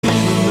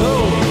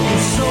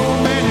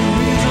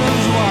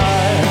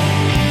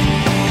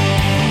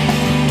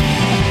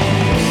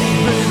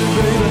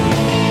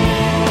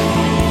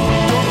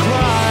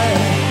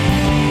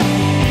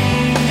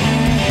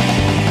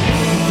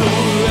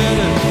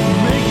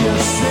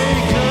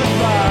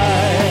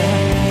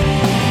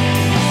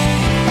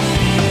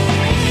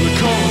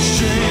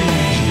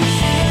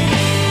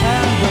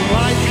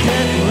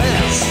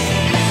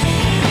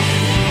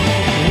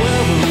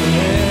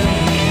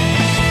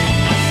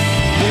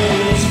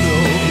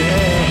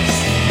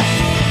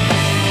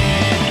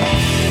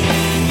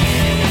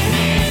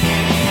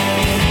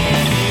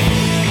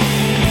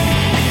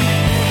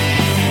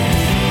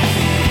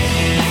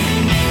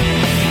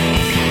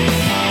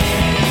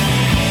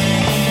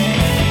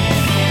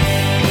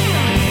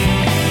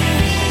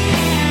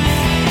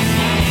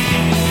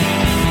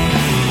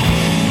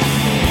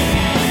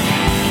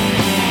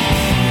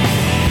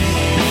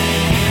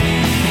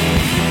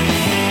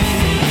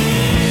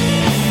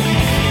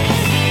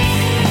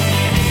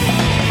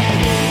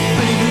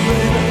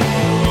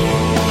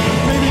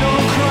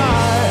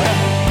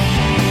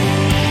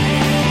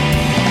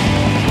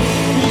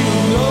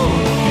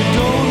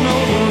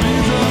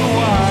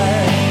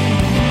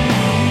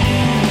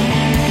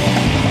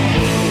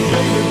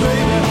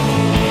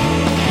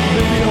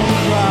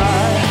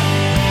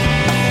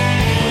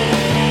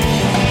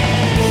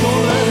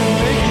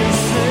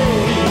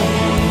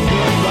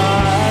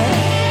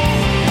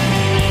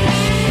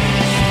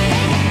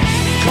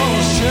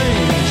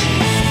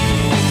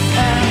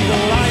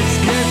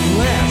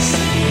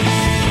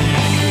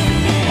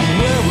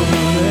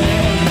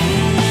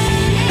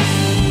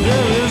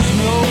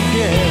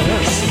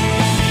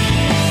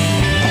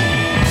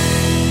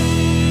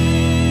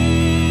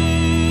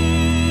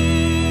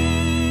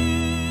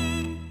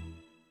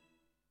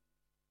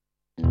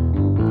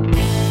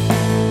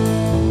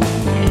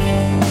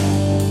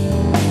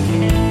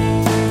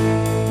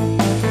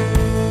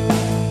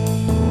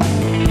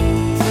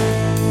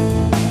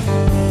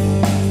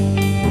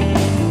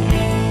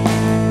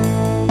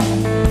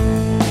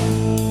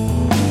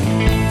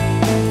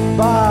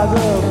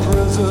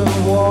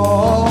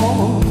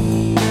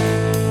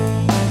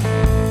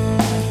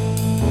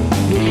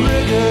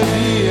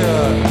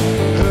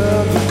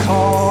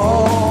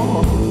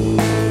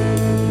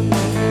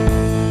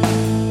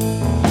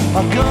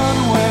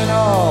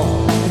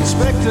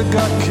that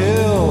got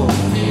killed.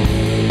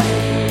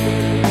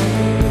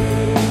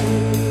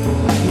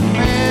 The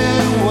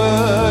men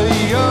were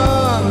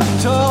young,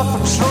 tough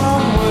and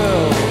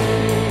strong-willed.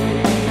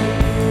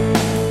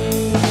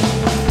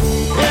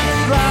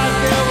 It's right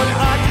there when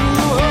I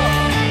grew up.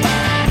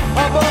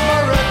 I bought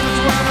my records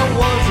when I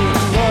was in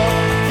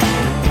love.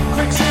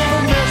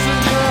 Quicksilver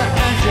Messenger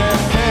and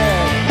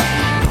Jetpack,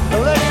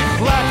 Electric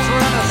Flat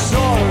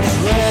Tyrannosaurus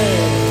Rex.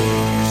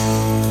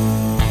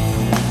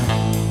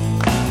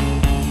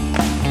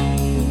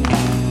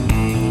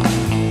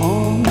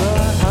 On the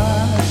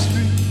high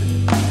street,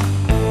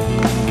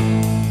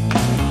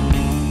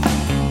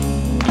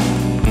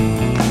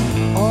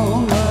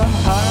 on the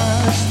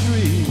high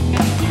street,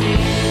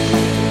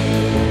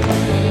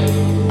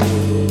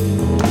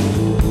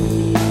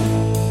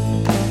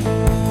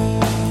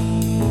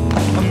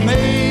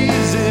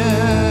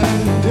 amazing,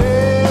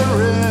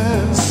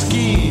 daring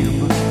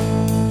scheme,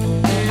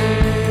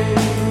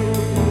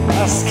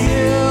 a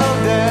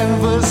skilled and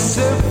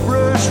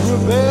vociferous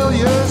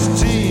rebellious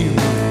team.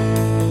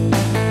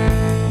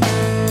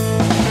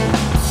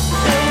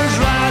 It was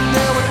right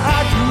there when I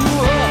grew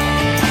up.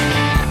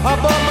 I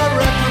bought my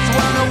records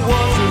when I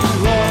was in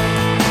love.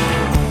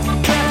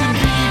 Captain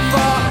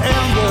Beefheart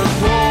and the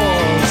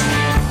Doors,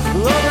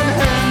 loving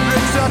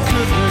Hendrix I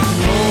couldn't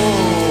ignore.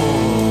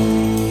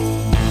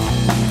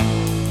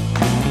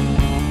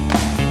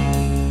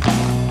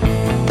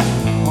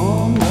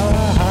 On the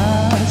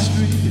high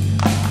street,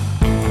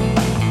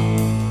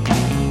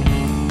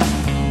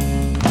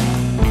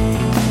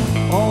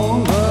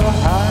 on the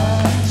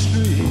high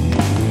street.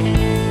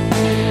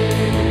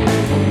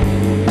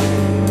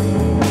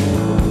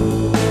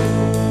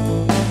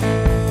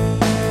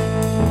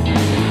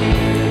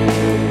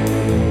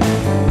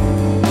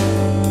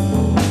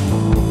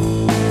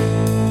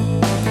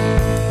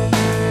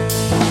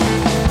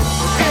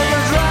 It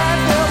was right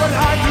there when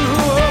I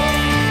grew up.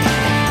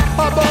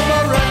 I bought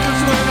my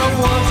records when I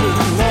was in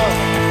love.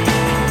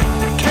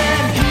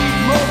 Canned Heat,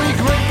 Moby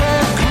Grape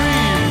and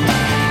Cream,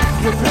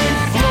 the Pink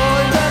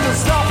Floyd and the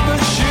Stop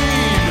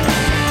Machine,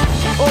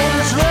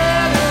 Otis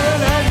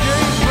Redding and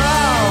James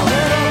Brown,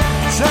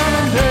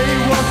 Simon Day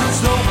was the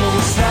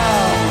Snowfall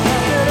sound.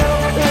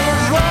 It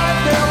was right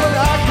there when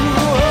I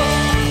grew up.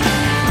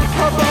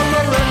 I bought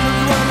my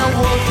records when I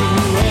was in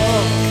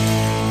love.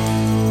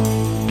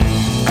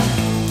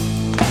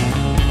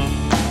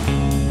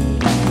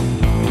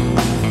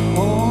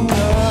 On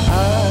the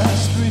high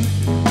street,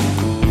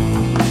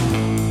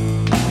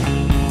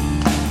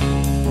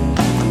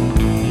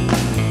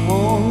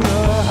 on the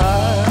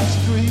high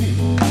street,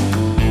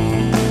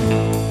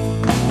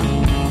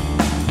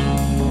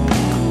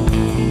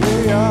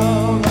 way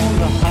out on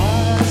the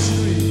high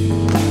street.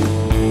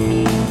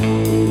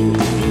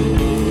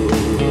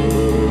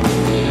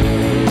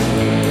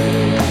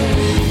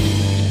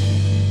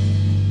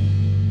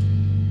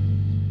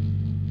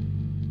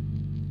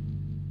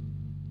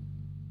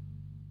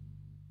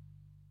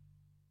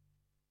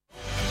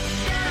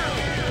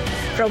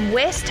 From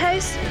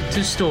Westhouse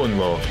to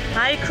Stonewall.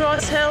 High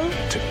Cross Hill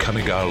to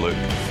Cunningar Loop.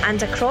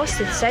 and across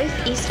the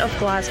south-east of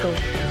Glasgow.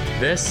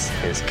 This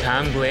is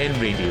Cam Glen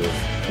Radio.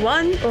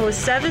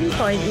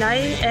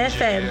 107.9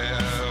 FM.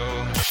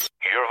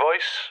 Your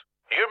voice,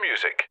 your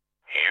music,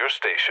 your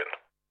station.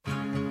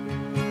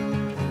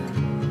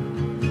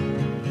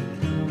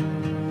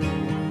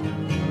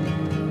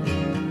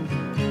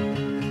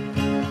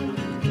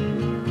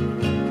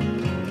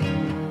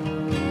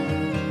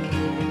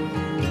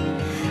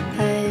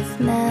 I've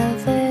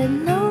never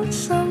known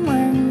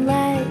someone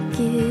like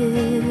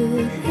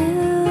you,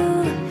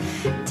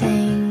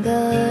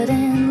 tangled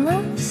in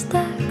love,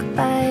 stuck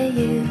by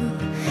you,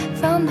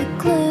 found a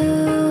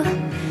clue.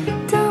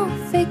 Don't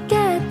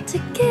forget to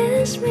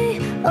kiss me,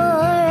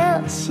 or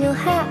else you'll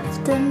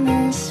have to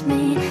miss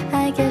me.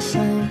 I guess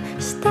I'm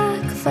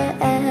stuck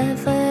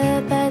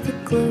forever by the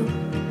glue.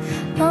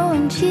 Oh,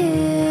 and you.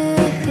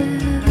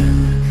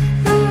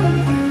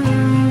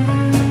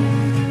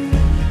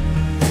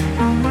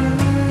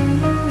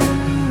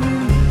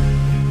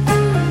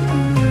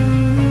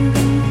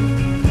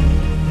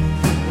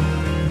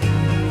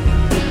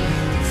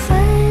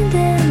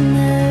 Finding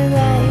the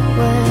right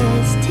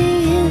words to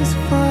use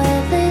for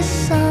this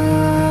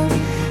song.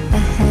 I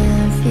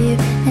have you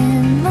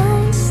in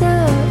mind, so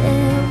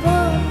it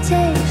won't take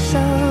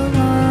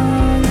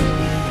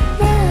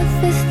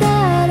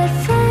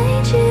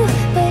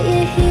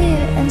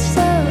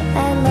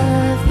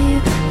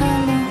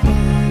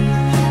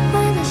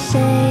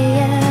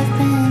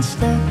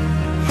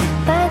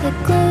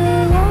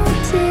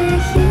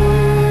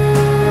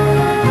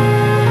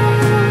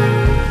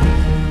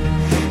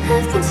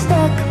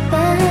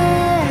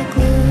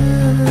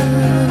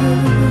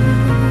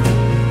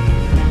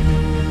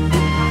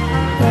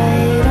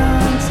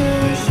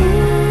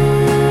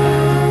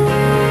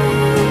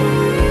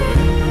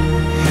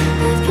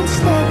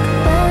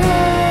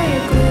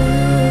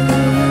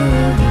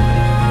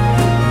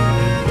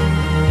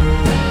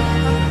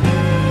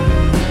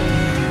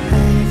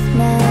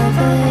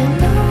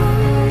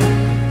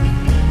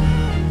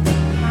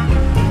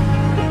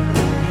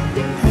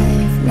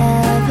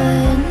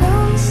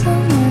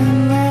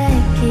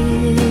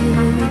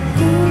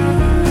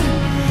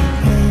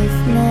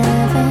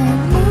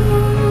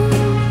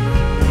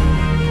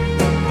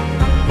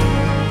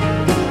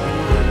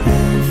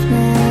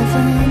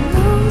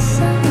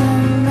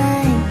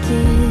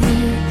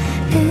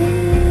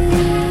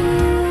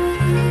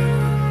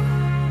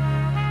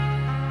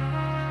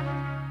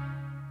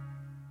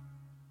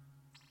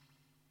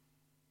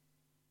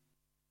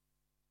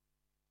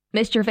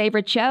Missed your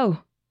favourite show?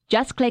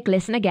 Just click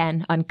listen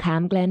again on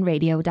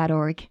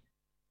camglenradio.org.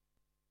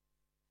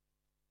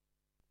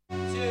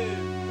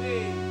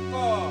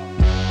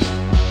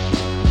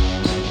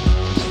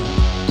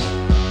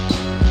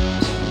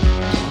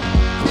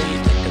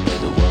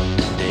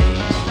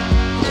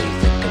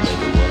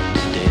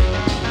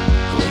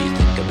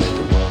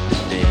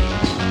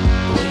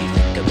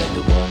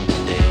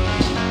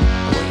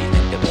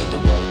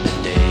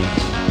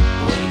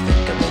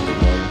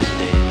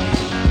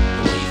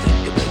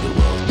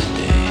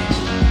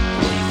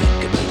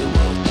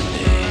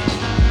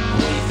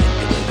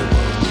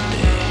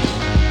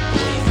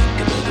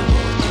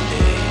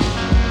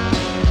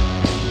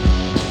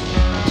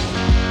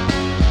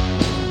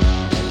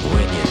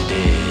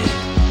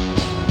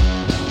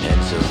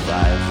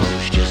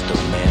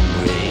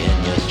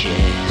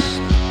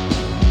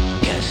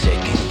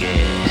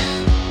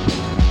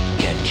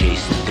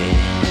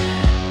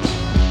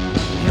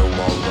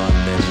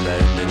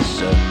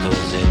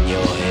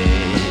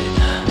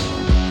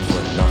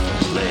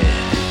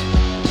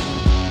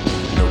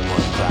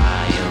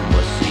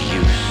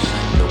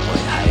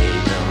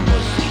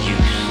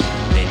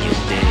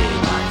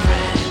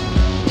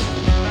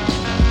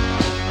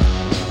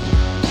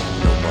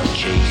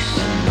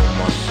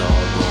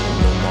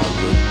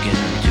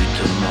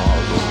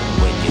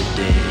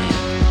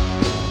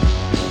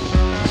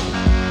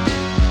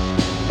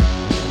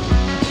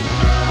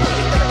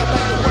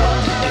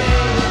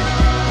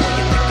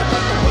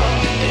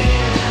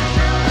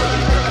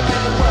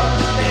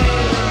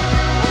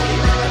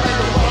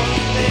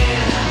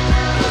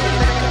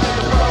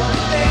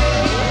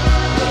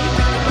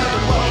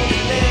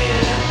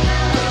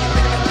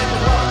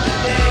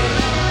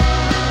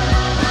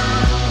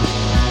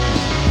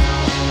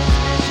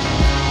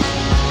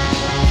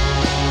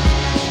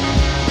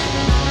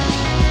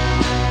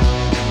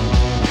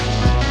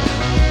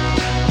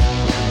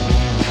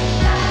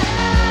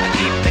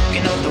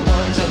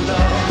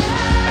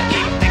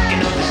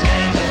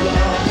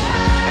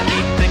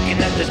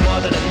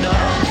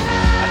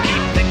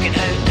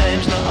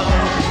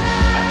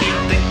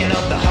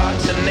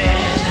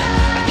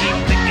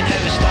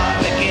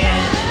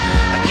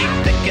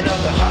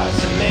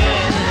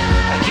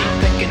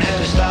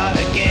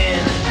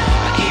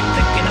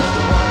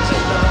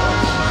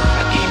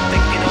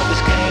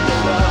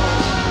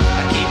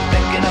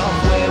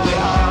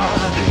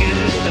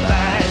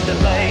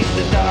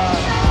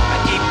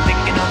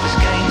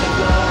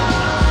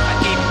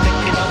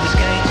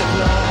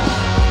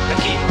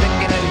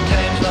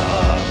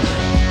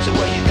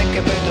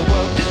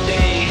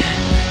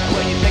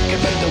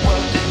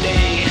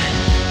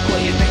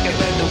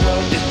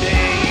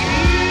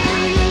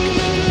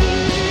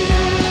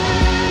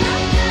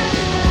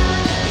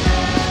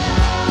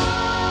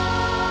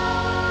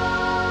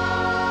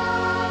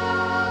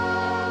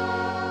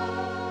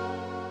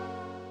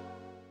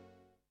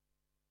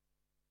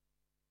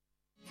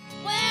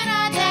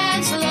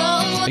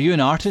 Are you an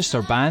artist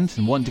or band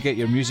and want to get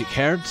your music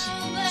heard?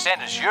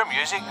 Send us your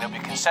music and it'll be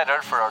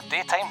considered for our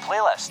daytime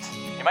playlist.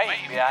 You might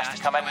even be asked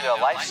to come into a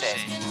live set.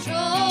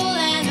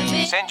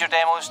 Send your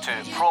demos to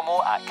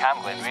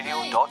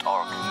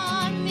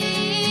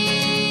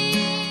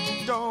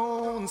promo@camglenradio.org.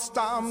 Don't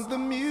stop the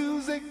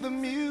music, the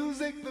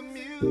music, the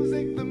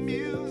music, the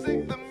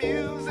music, the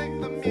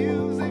music, the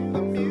music,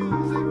 the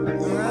music.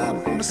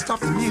 I'm gonna stop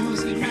the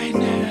music right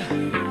now.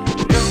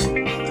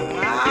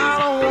 I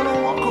don't wanna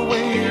walk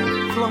away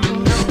from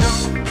the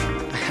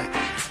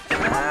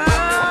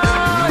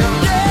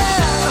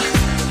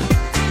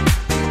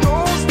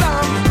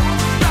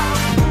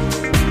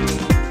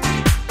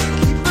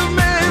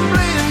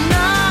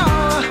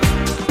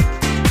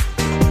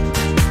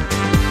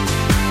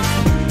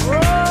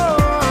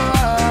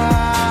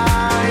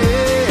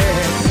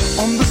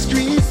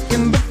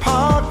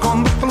park.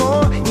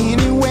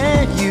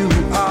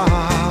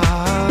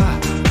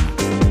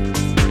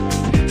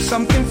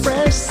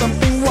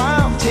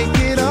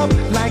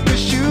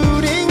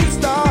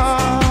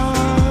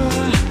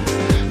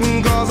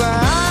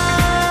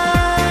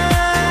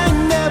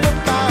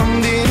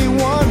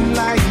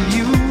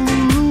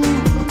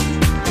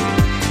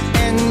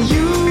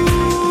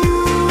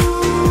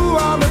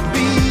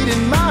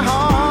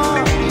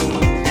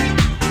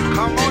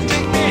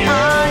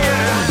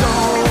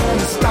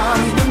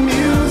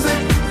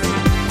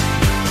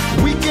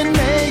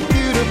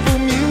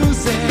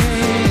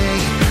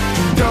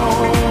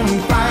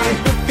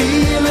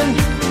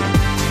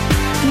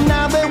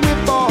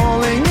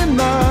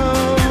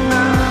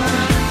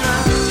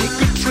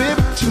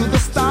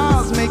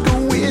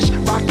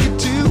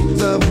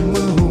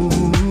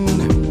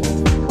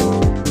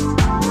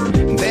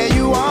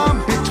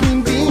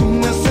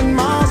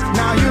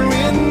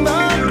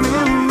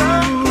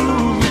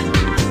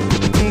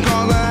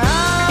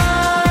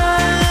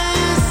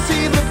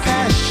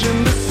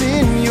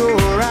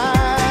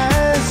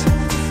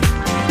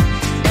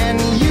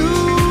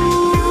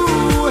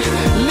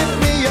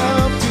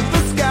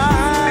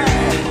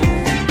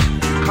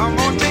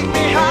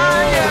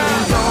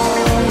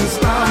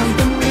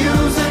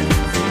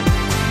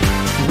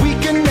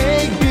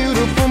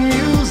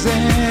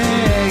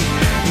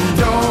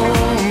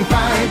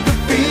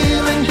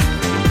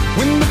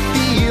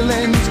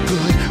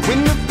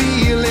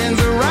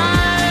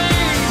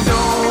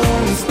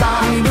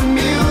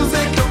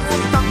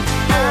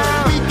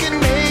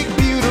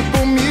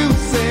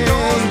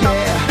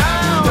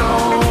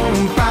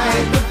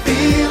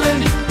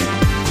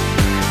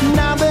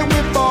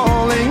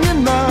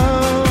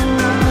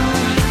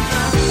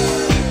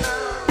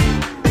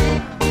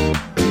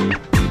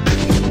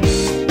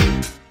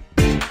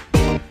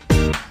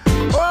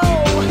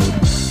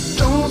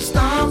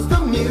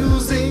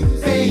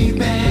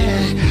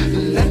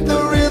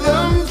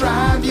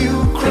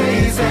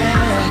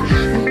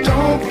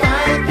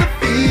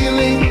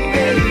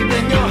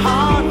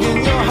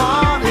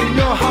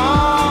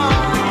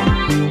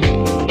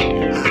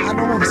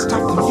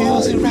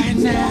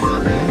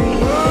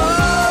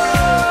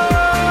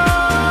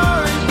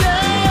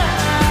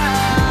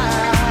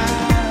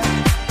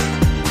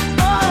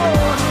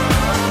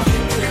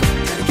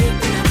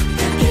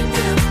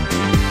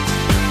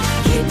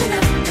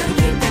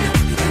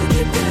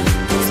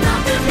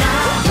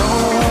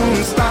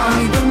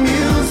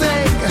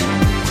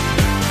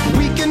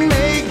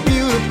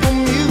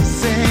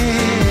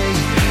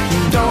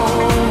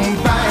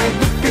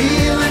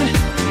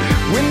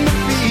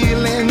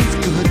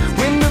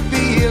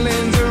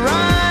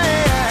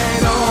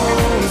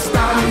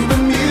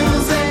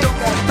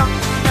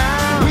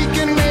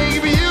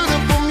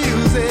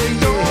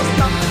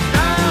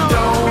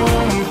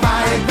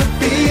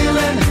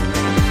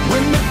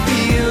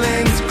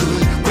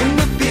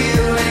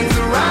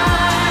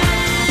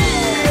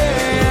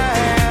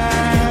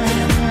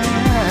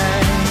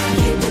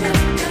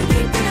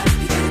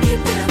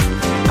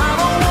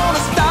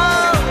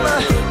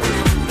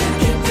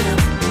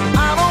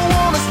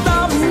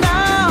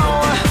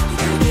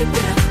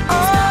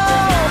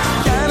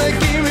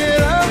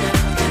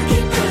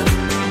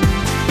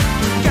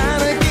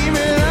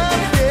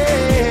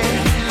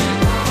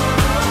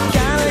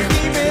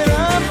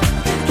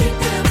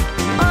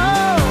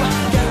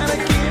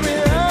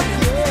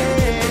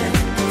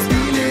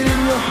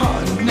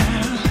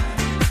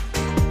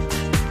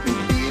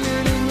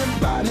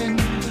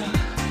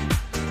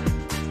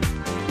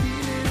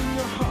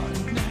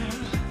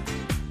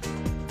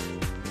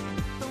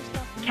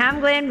 Cam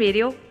Glen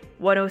Radio,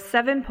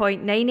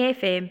 107.9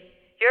 FM.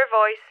 Your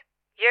voice,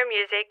 your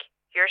music,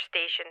 your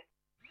station.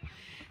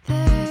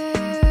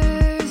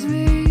 There's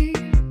me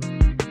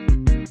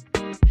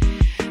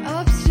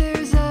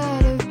upstairs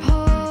at a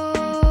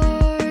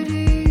party,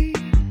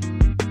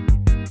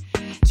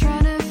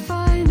 trying to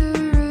find a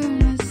room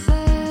that's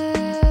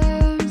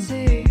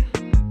empty,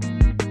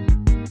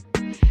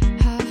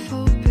 half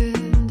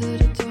opened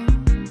at a door.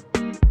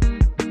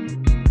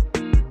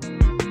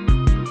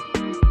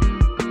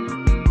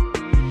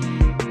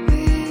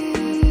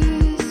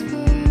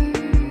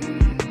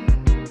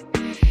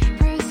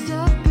 Pressed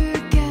up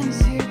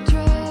against your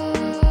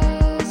dresser,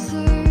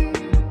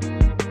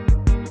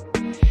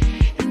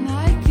 and I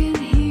can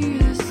hear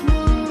the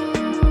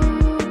smokers.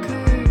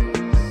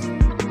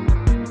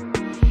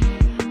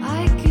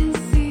 I can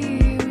see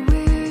you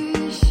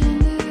wishing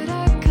that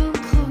I'd come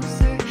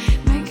closer,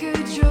 make a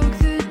joke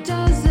that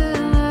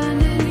doesn't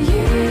land, and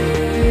you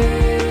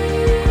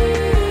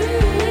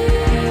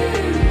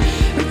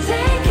were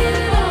taking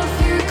off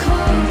your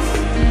clothes.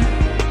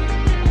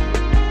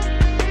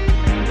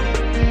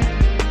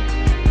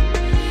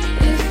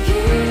 If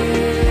you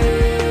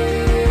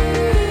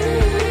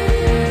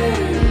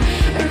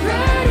are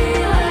ready,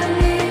 let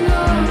me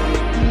know.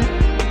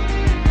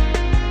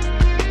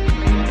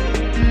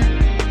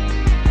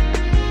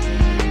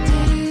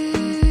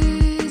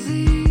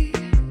 Dizzy,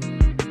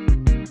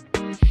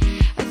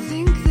 I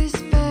think this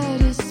bed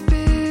is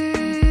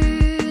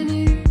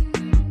spinning,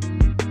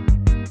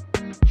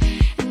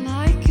 and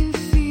I can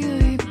feel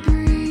you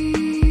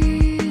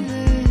breathing.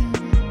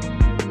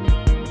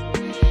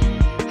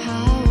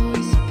 How are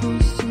we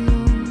supposed to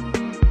know?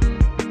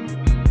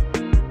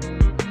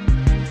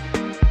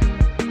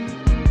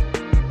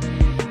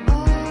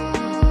 Awkward,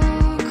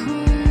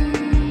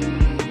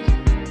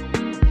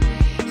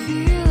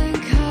 feeling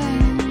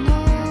kinda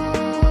nauseous,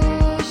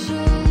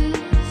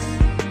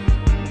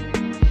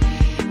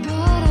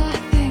 but I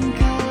think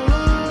I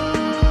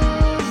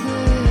love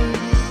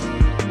this.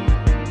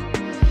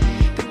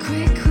 But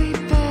quick, we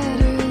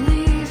better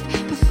leave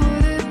before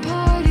the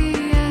party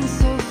ends.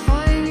 So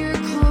find your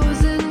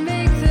clothes and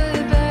make the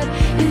bed.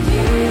 And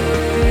you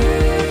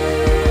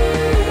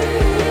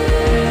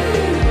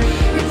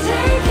were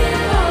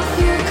taking off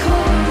your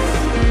clothes.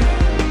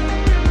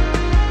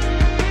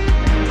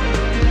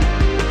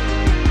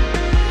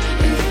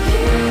 If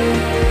you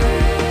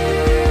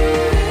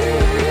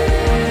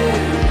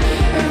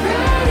are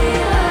ready,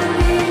 let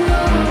me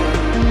know.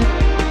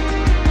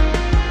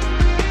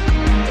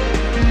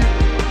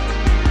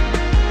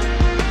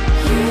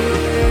 You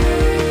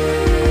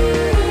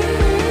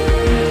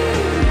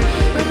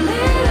were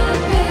lit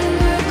up in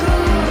the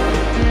glow.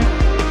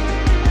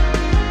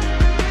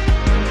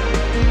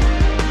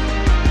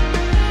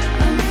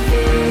 I'm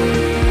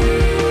feeling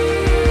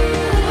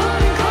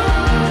hot and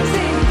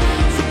cozy,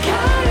 so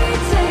can we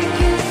take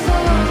it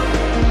slow?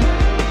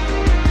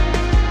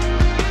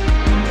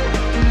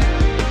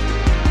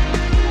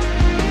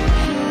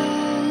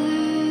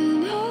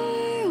 And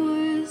I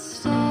would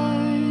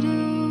start a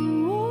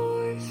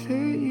war for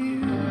you.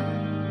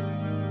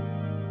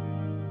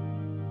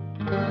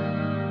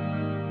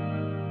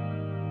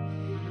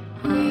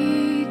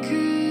 We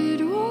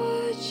could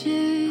watch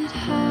it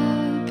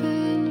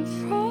happen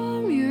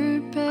from your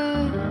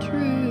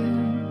bedroom.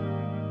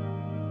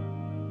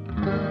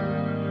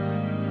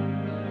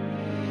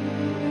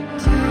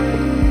 Do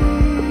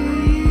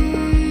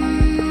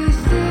you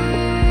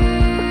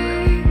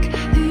think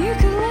that you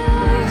can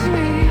love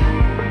me?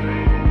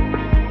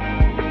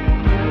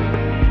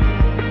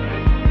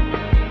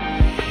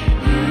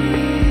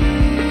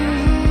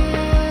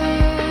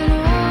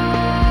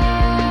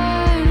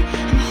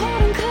 I'm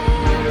holding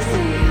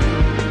cozy.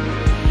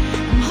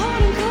 I'm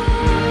holding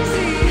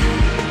cozy.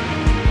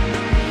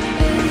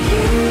 And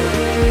you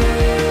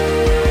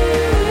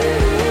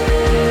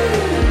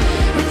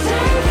were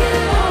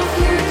taking off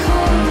your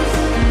clothes.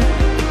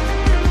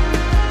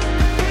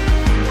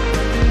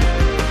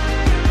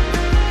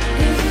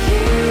 If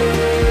you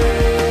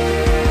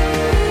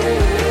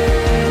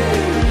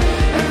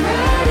are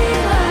ready,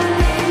 let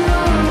me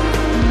know.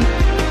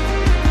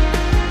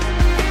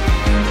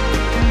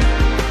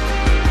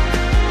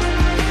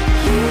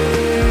 You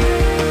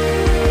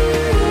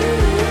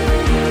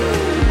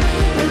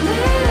were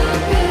lit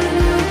up in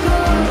the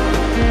glow.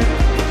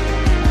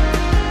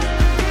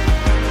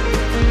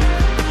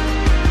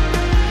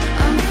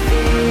 I'm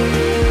feeling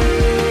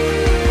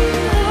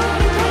hot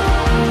and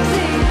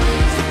cozy,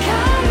 so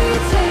can we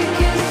take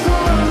it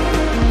slow?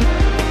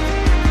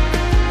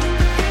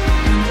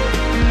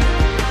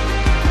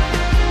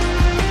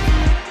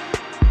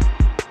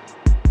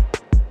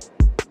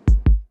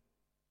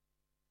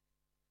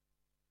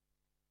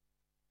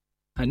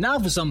 And now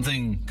for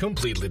something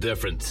completely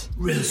different.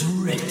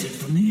 Resurrected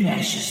from the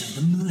ashes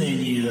of the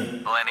millennia.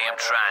 Millennium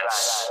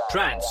Trance.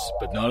 Trance,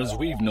 but not as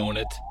we've known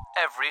it.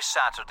 Every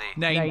Saturday,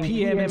 9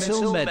 p.m.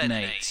 until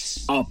midnight.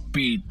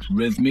 Upbeat,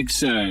 rhythmic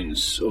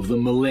sounds of the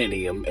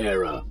millennium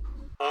era.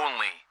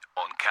 Only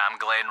on Cam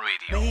Glen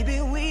Radio.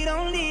 Baby, we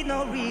don't need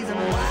no reason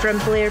why. From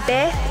Blair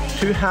Beth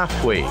to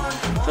halfway.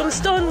 From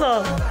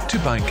Stonelaw to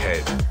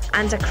Bankhead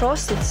and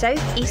across to the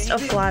south east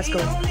of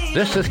Glasgow.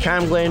 This is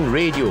Camglen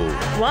Radio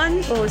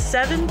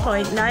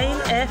 107.9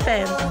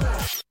 FM.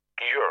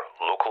 Your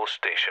local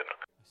station.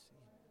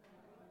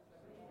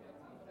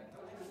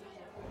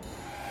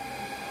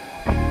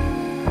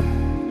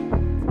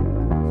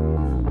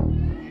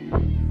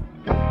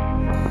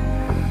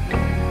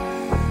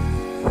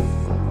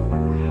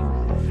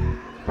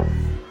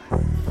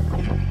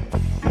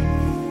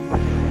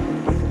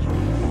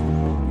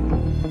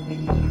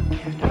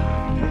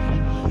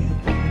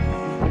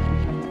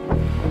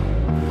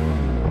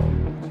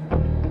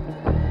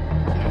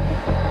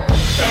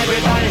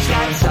 Everybody's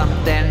got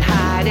something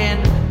hiding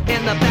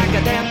in the back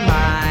of their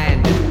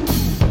mind.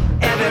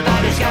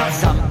 Everybody's got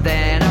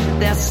something up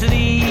their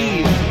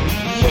sleeve.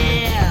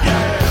 Yeah.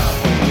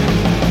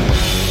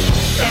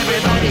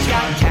 Everybody's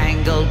got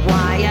tangled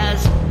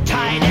wires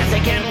tight as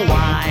they can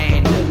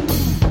wind.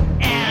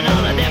 And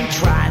all of them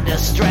tried to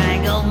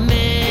strangle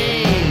me.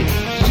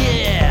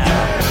 Yeah.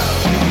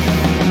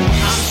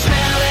 I'm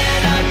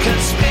smelling a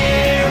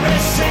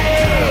conspiracy,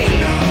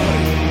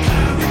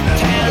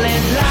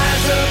 telling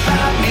lies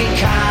about me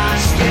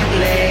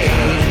constantly.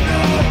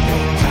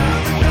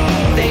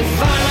 They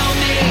follow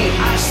me,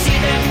 I see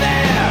them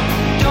there.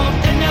 Don't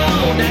they know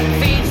that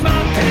feeds my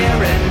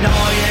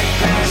paranoid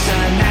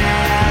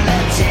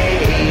personality?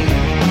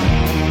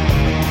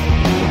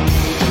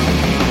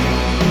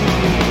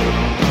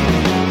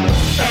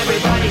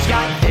 Everybody's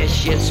got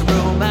vicious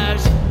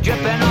rumors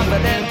dripping off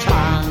of their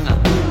tongue.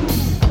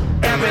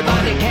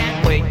 Everybody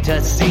can't wait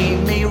to see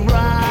me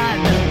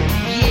run.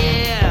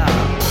 Yeah.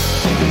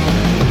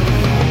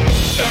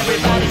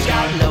 Everybody's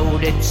got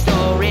loaded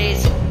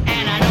stories,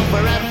 and I know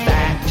for a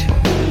fact.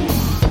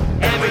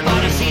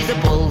 Everybody sees a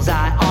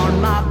bullseye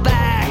on my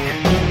back.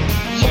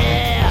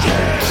 Yeah.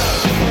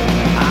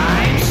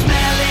 I'm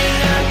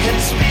smelling a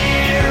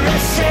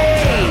conspiracy,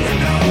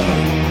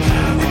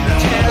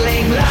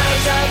 telling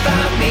lies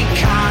about me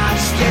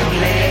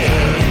constantly.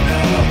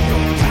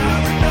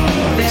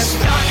 They're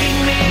stalking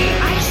me,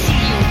 I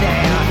see you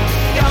there.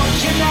 Don't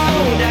you know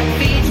that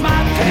feeds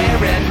my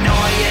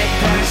paranoid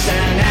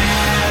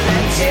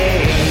personality?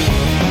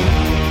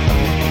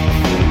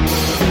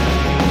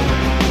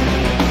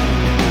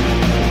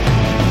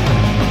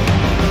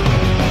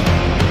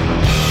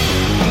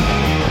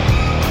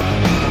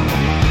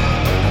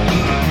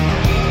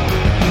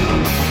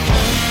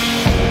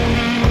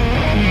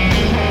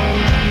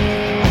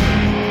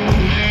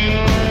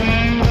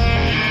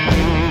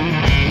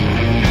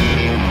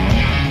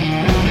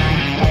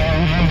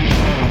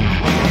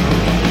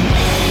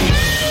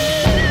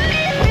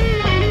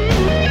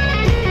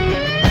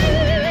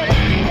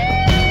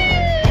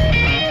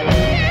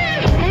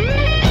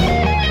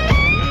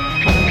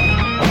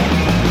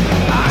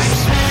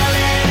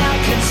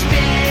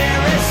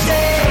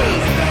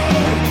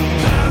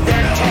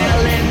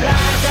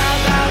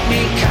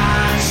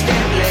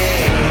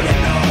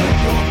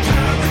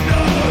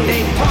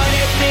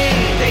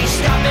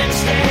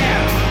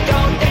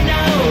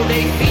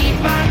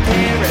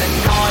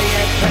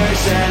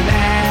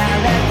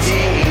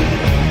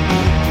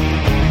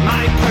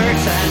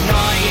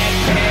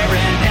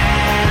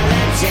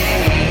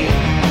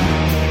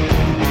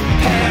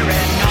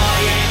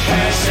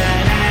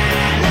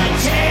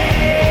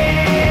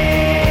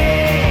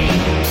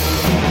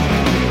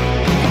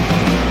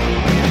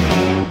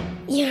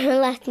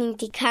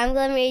 To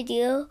Camglen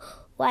Radio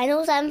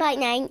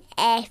 107.9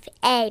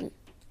 FM.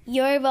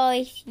 Your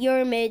voice,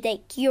 your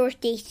music, your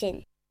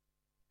station.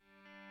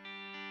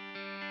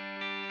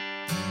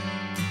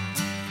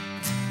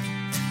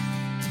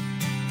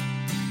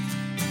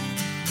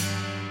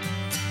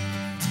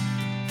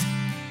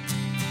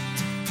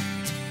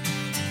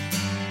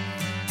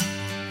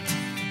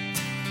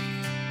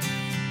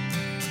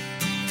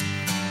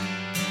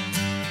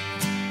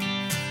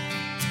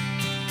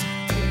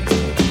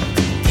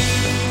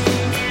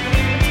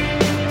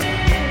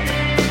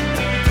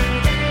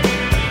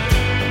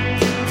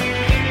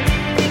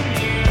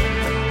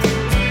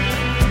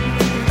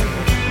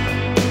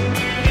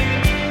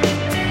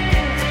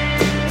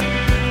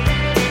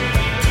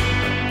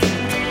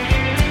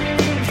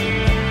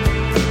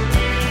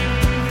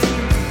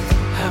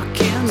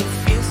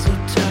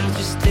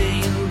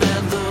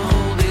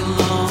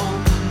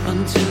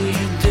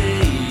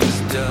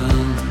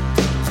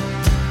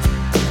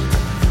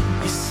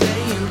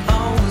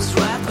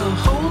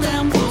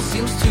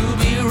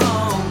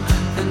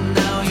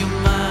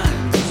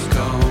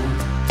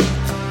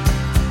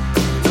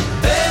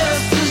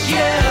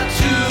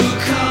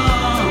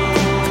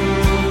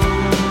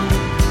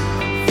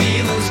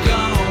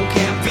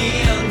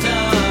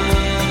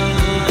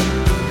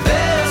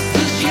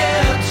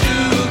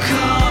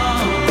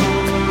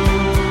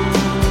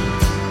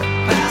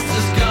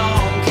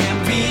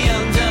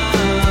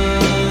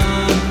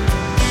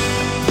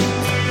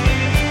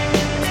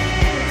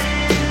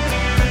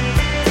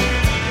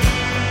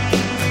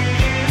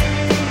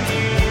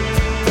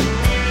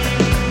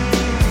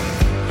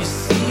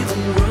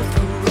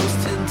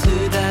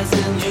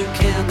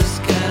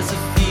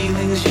 Feeling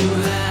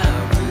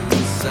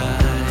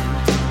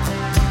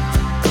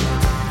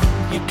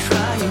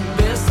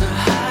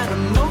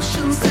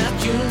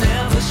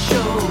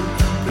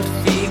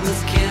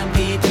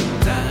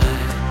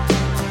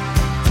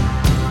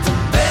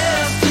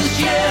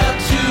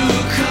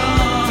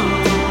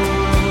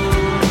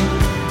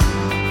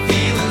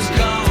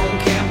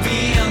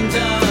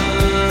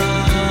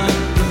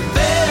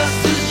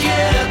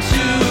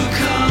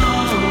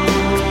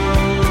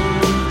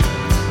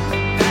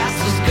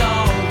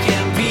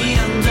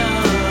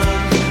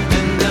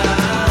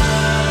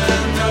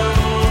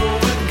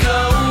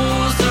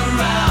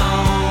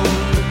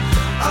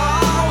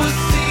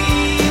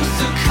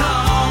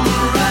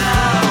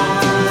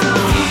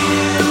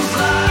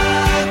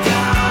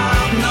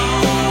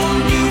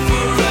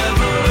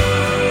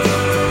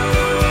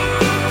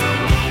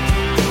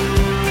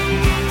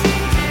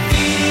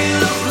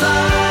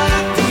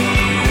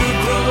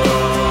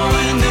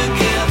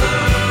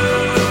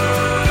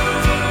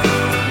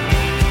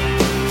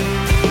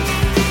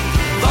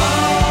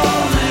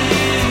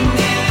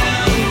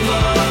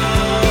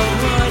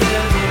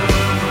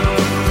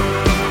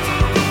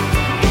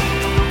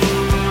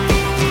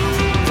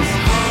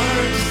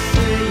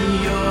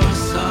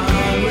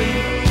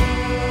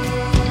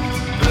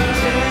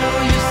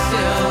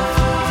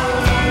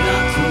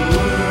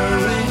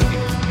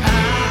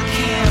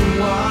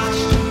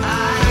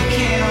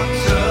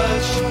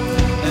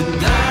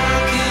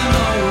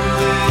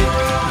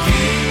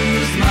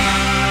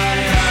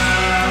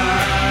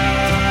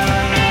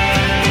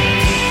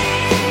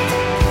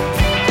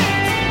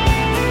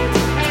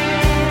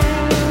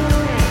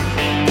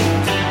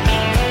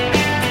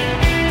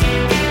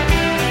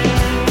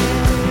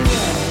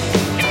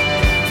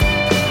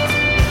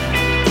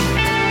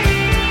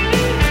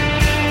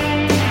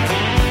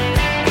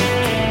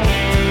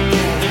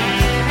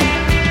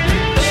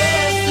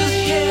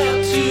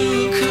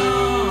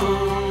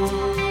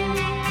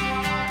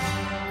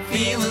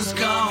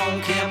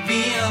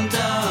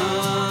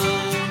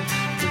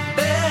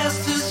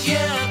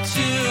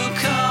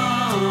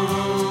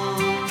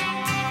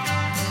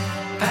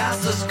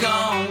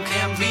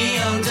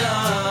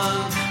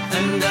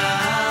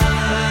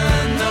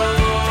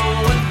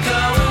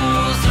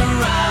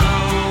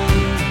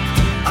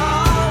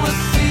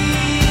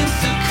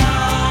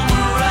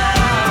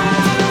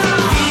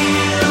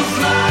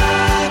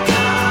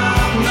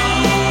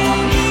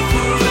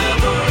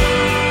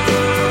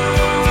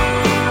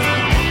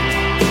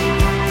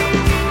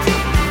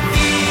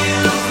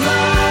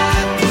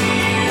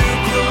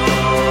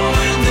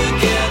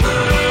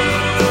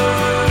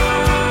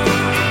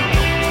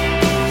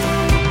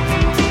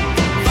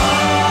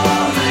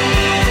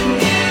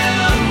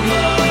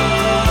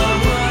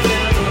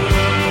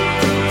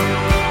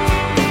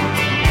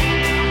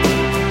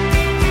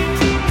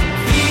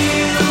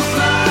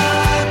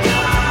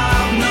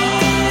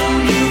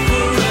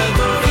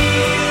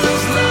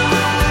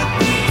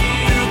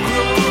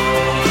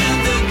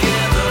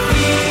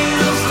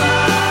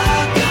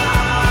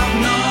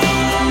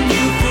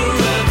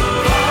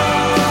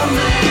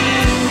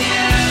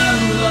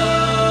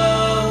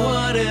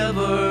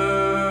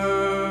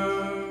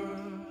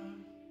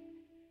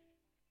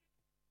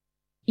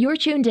You're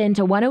tuned in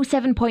to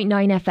 107.9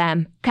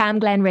 FM, Cam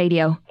Glen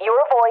Radio.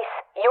 Your voice,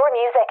 your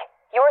music,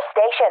 your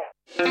station.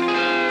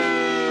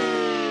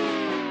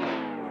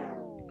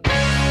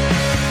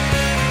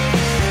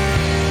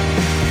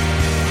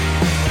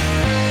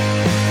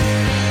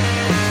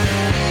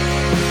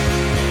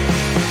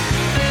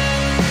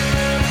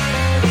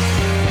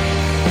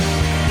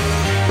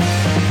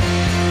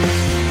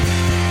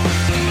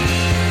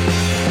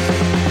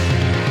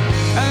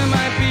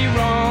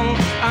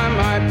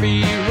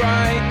 Be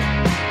right,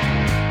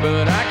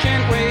 but I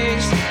can't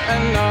waste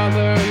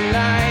another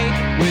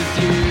night with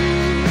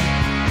you.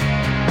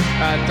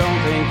 I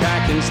don't think I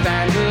can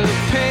stand the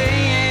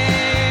pain.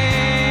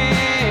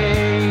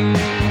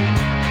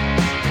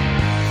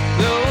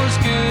 Those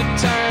good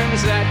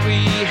times that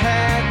we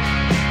had,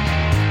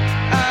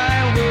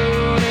 I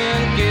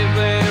wouldn't give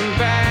them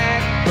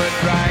back, but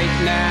right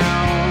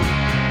now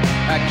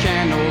I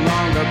can no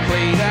longer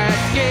play that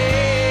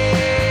game.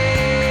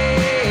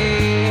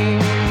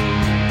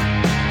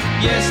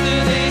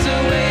 Yesterday's a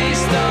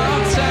waste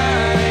of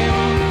time,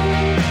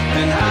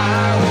 and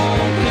I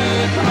won't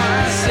put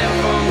myself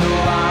on the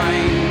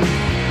line.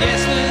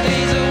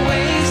 Yesterday's a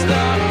waste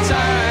of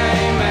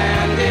time,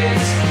 and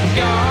it's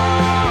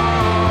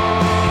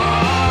gone.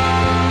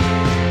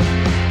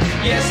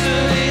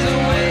 Yesterday's a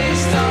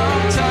waste of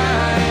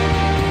time,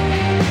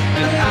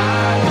 and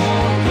I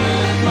won't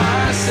put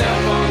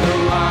myself on the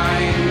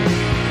line.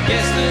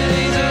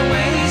 Yesterday's a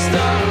waste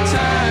of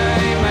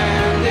time,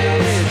 and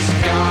it's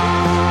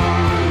gone.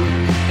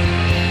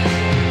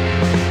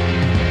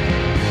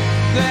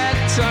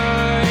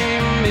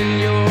 Time in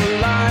your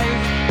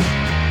life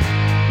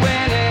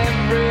when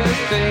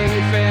everything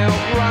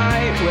felt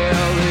right,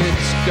 well,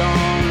 it's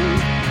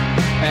gone,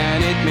 and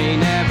it may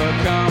never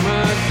come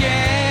again.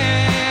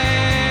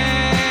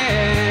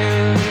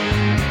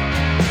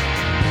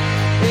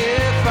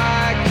 If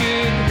I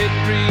could hit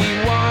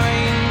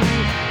rewind,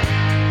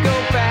 go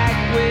back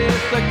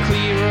with a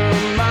clearer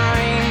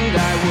mind,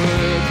 I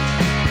would.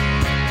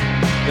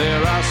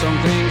 There are some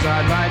things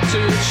I'd like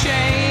to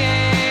change.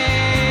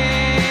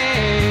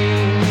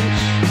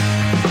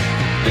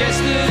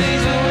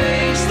 Yesterday's a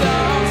waste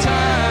of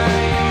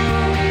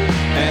time,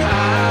 and I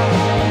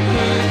won't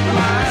put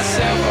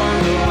myself on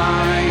the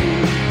line.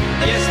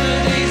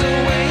 Yesterday's a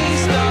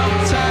waste of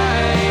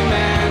time,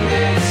 and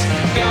it's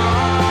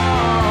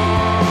gone.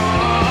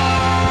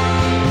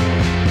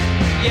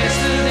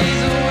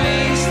 Yesterday's a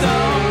waste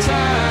of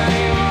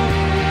time,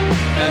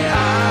 and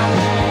I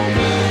won't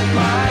put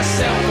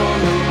myself on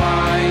the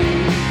line.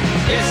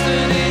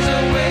 Yesterday's a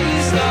waste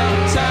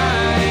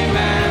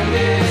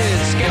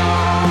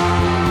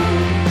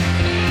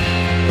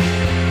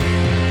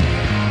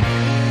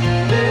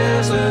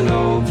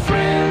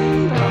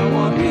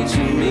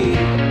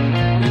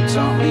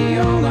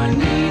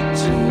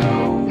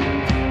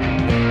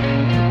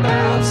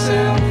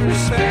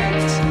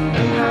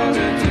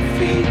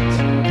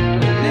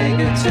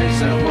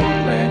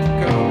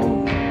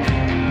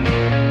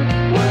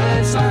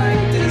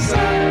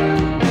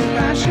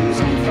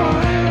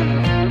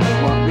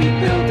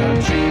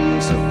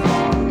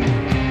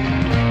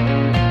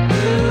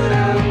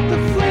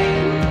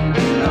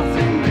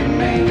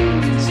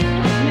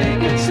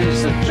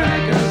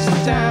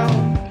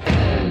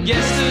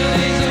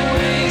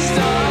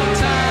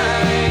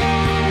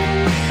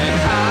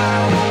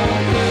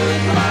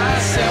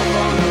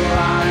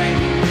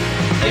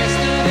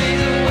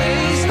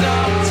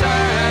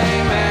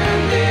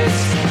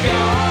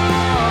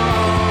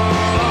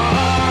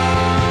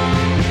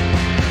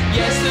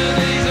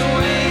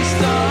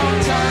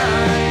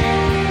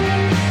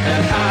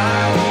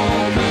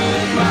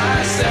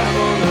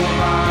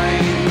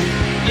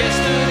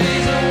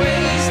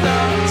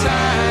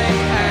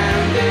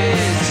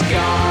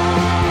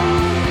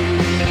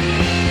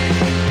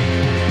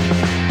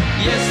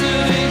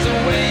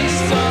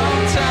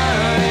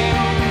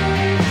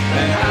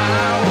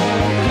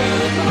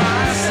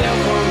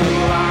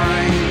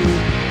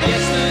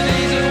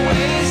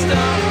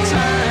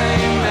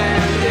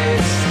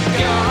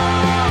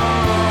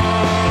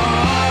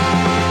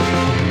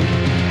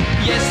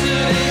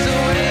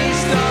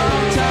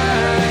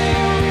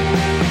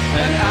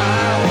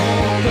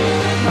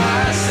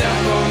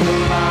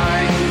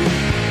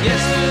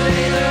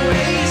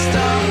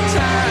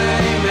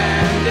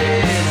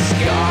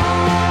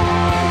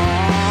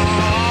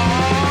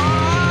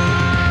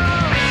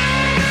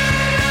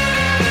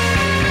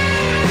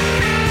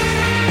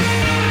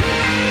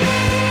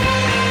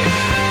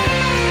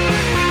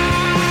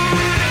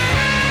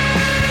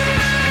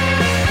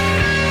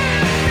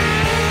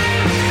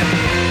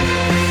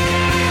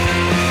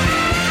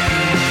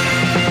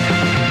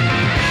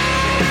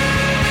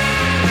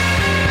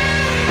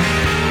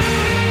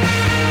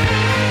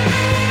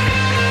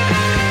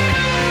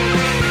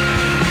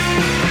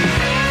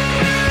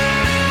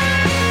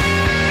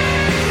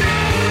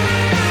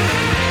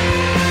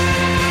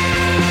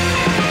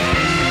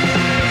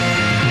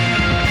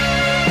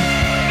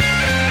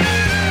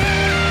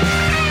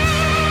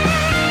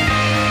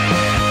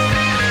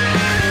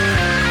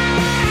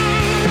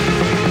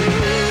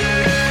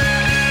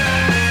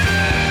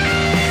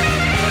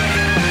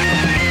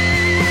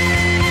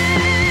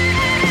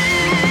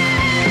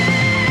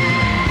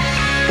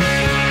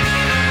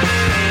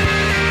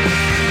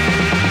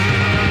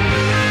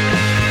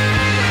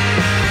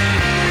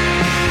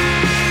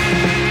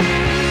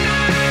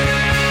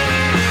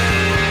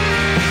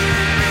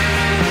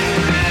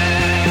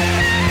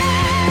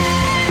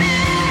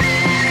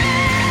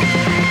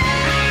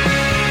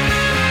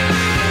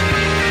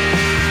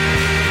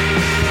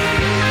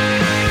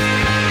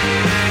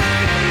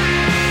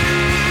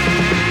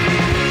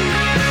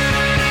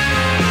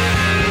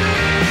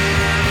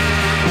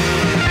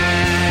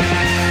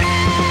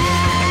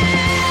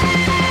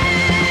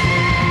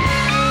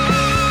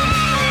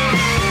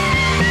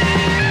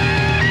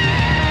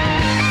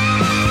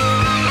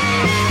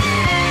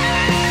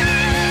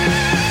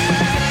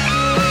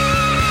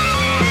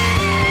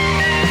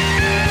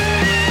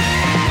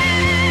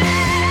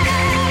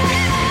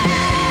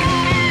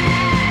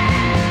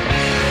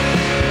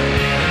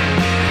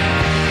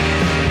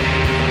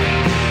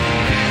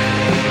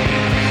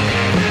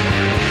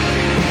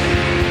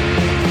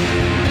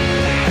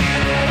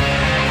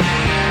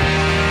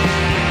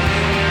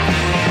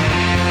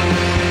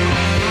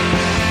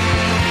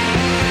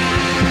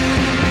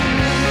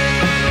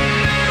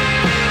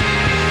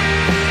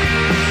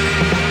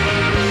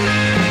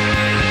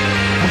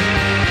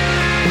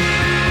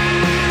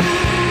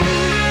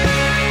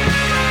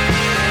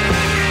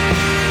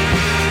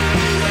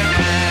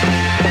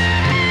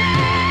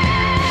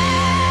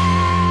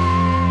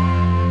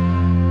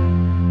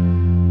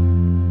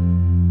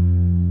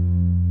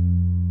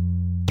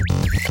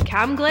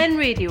Cam Glen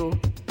Radio.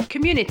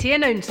 Community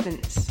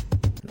announcements.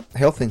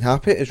 Healthy and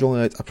Happy is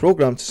rolling out a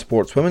programme to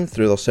support women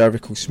through their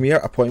cervical smear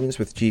appointments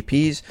with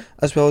GPs,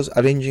 as well as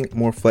arranging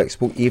more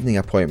flexible evening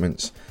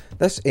appointments.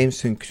 This aims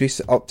to increase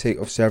the uptake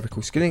of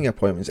cervical screening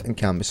appointments in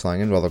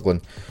Cambuslang and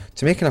Rutherglen.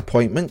 To make an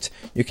appointment,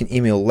 you can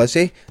email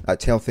Lizzie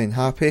at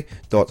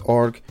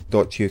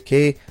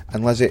healthyandhappy.org.uk,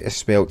 and Lizzie is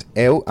spelled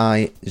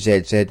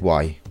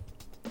Lizzy.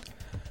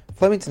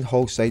 Flemington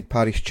Hallside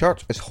Parish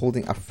Church is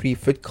holding a free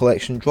food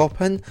collection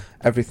drop-in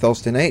every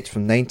Thursday night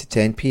from 9 to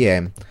 10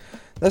 p.m.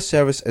 This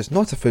service is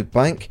not a food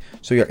bank,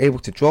 so you're able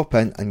to drop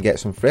in and get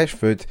some fresh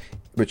food,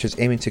 which is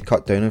aiming to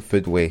cut down on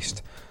food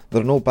waste.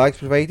 There are no bags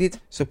provided,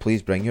 so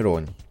please bring your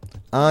own.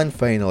 And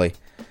finally,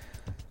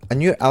 a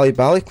new Ali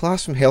Ballet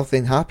class from Healthy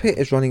and Happy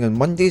is running on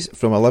Mondays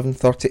from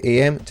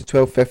 11:30am to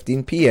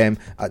 12:15pm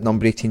at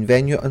number 18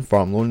 venue on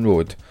Farmlone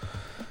Road.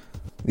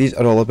 These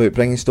are all about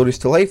bringing stories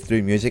to life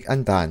through music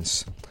and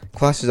dance.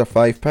 Classes are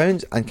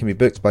 £5 and can be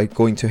booked by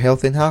going to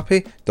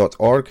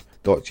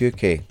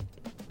healthyandhappy.org.uk.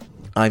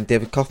 I'm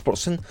David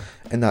Cuthbertson,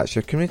 and that's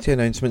your community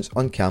announcements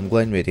on Cam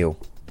Glen Radio.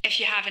 If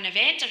you have an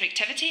event or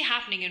activity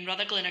happening in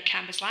Rutherglen or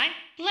Cambuslang,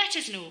 let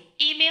us know.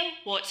 Email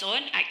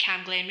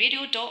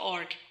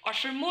whatson@camglenradio.org, or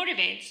for more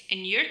events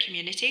in your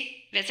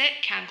community,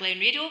 visit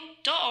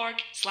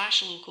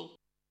camglenradio.org/local.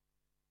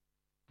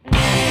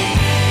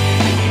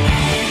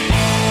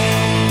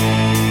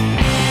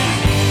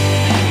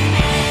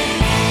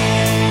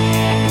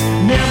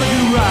 Never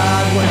do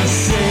right when I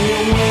say I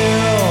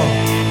will.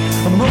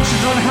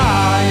 Emotions on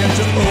high and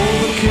to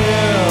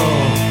overkill.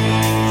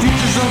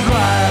 Futures on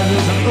drive,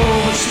 there's an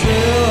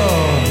overspill.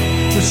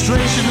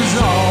 Frustration is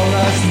all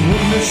that's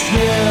witness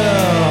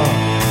still.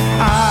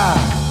 I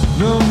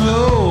don't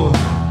know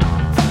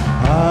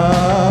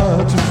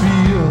how to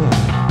feel.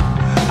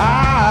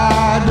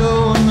 I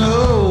don't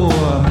know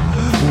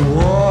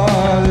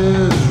what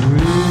is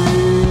real.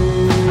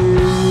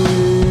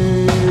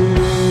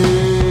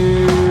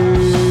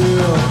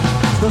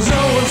 There's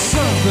always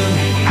something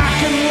I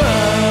can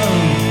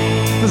learn.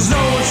 There's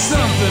always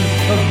something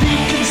of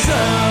deep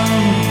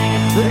concern.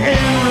 The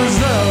end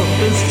result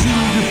is to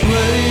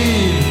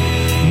deflate.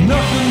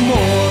 Nothing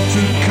more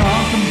to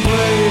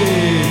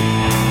contemplate.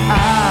 I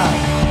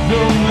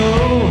don't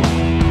know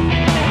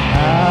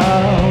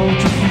how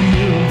to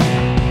feel.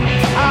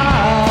 I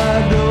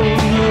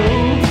don't know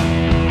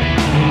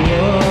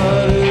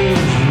what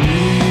is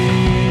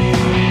real.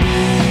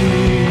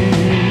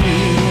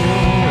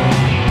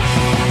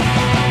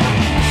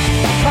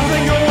 I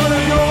think I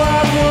wanna go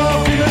out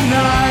walking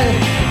tonight.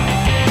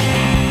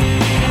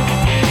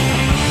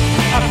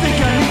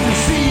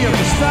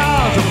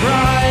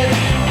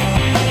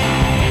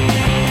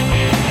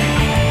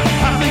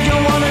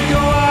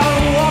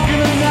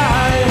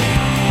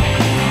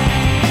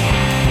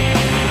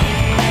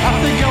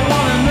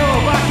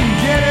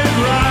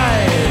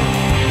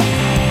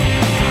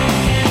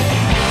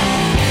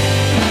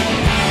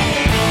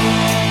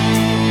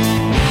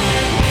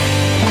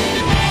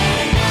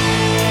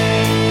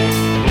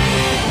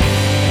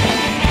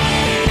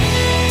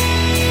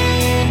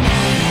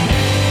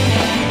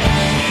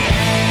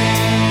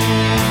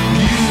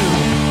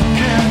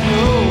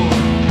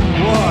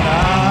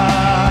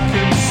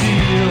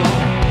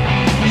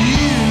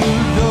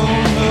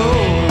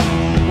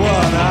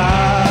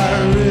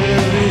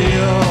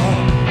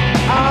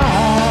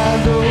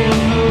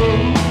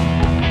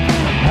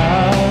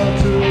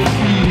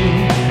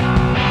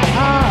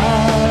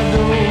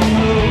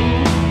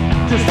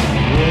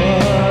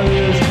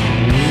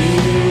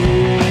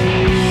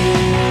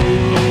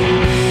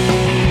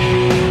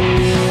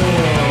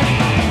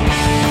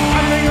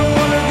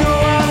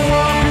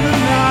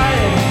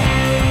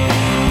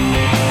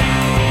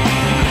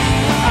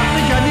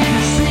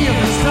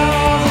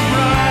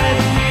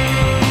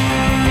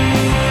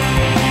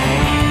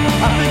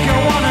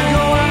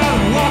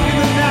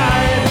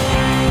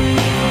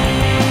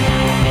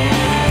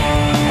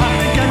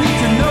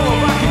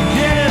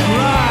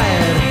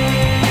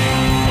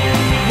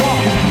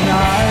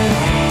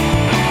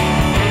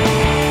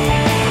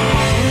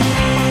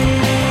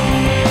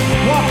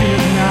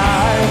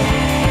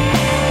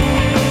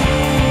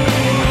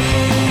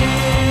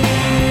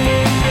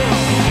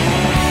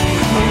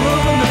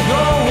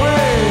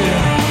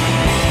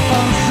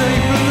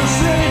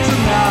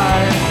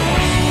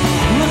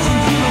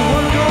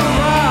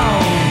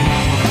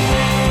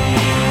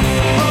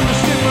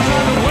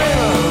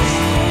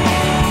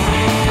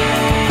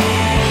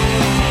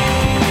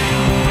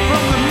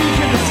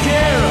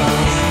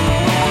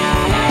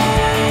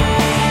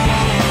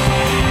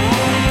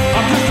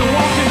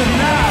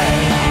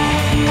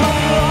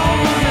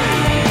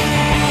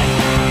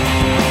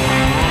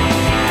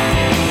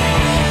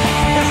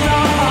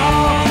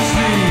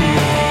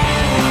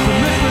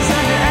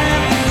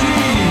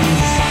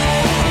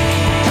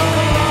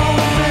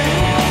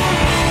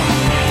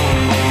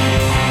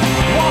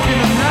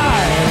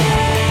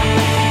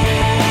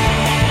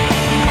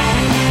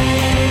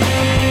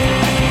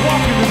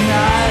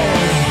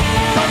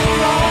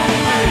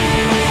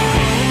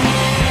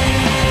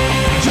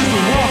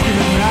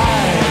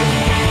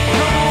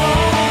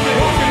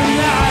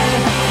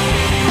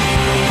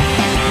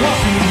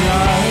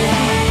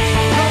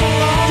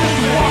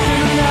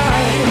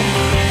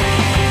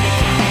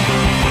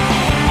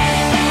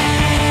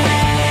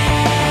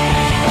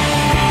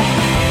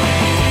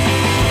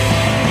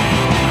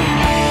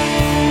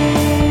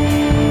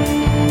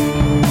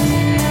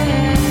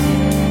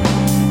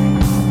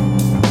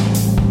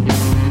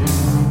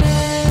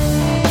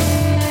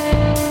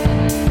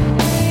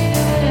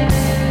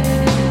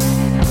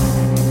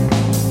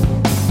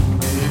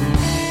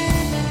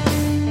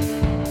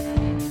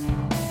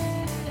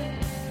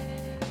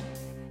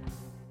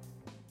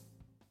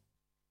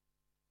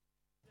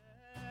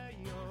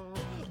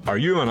 Are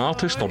you an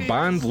artist or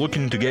band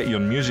looking to get your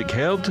music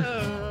heard?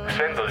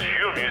 Send us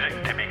your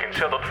music to be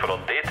considered for our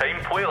daytime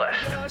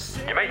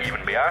playlist. You might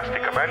even be asked to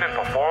come in and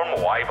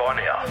perform live on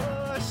air.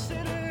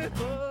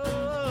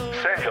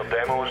 Send your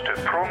demos to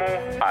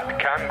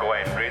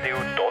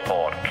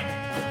promo@camglenradio.org.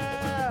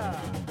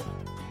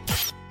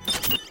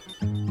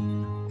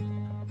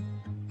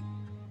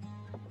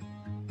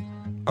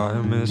 I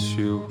miss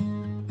you.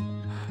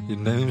 Your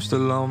name's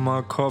still on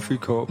my coffee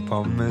cup,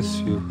 I miss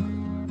you.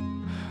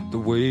 The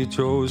way you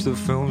chose the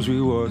films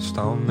we watched,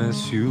 I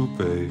miss you,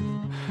 babe.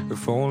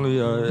 If only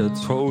I had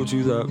told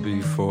you that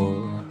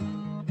before,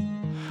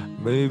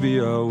 maybe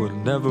I would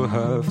never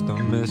have to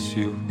miss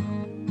you.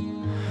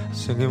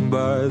 Singing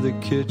by the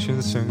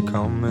kitchen sink,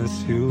 I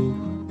miss you.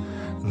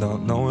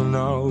 Not knowing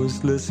I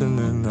was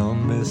listening, I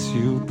miss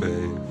you,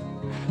 babe.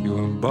 You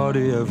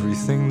embody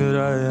everything that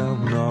I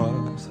am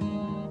not,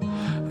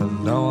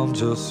 and now I'm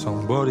just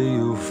somebody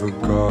you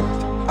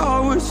forgot.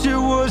 I wish it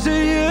was a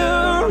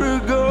year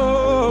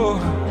ago.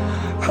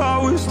 I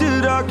wish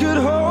that I could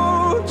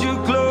hold you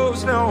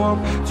close. Now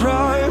I'm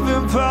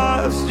driving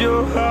past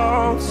your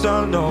house.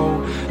 I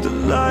know the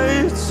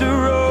lights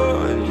are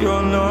on,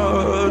 you're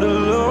not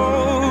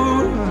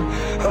alone.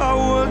 I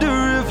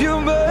wonder if you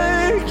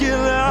make it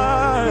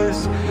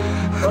last.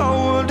 I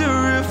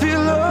wonder if he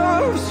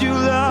loves you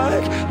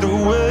like the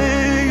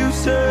way you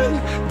said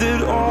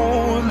that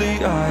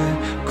only I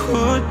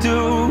could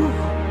do.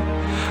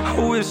 I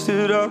wish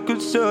that I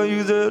could tell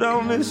you that I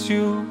miss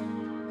you.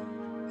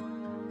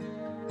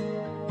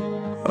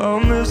 I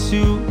miss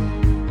you.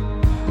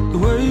 The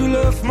way you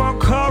left my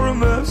car a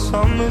mess,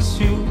 I miss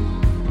you.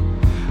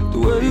 The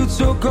way you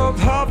took up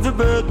half the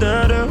bed,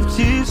 that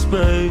empty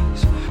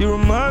space. You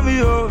remind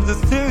me of the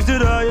things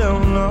that I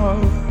am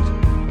not,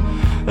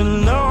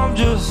 and now I'm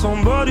just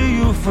somebody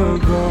you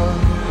forgot.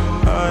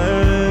 I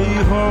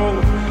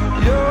hope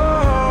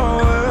you're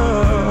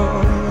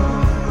well.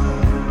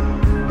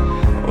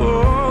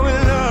 Oh,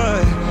 and I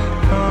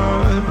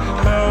can't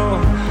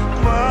help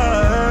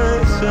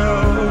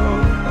myself.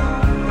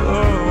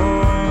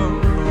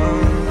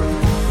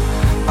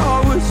 I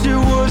wish it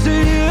was a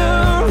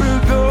year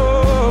ago.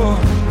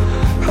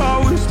 I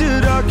wish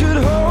that I could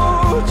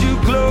hold you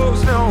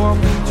close. Now I'm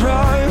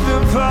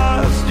driving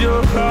past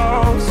your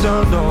house. I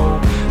know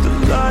the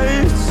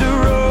lights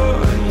are on,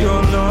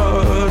 you're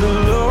not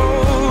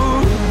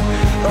alone.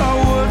 I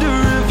wonder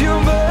if you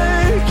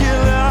make it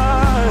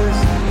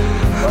last.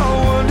 I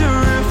wonder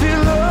if he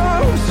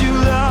loves you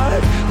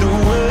like the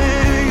way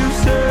you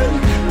said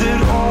that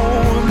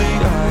only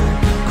I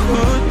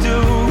could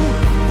do.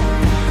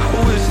 I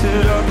wish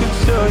that I could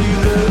tell you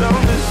that I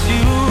miss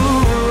you.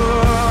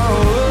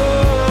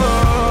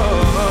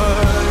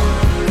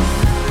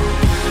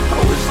 I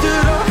wish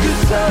that I could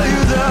tell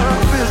you that I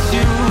miss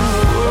you.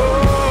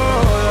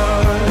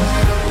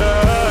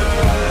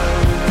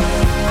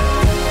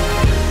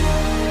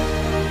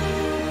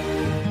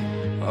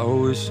 I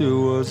wish it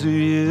was a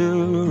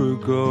year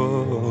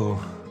ago.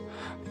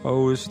 I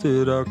wish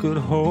that I could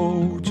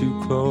hold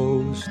you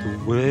close the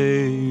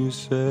way you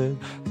said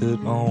that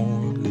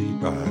only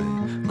I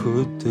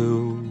could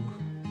do.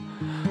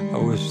 I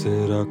wish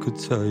that I could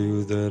tell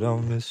you that I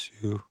miss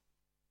you.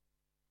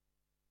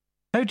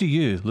 How do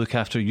you look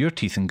after your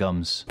teeth and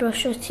gums?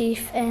 Brush your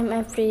teeth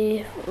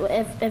every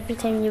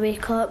time you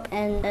wake up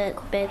and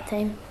at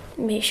bedtime.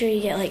 Make sure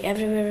you get like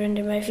everywhere around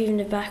your mouth, even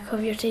the back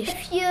of your teeth.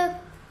 If you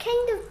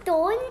kind of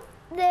don't,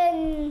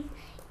 then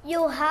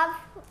you'll have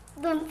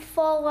them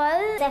fall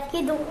out. If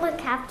you don't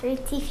look after your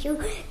teeth,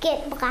 you'll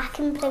get black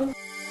and brown.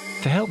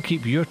 To help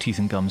keep your teeth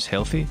and gums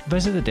healthy,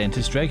 visit the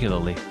dentist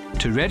regularly.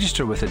 To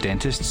register with a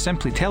dentist,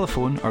 simply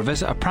telephone or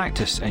visit a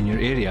practice in your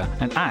area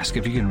and ask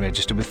if you can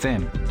register with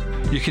them.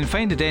 You can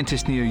find a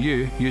dentist near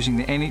you using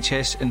the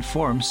NHS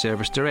Inform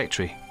service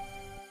directory.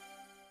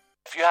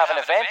 If you have an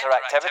event or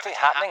activity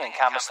happening in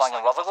Cambuslang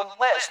and Rutherglen,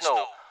 let us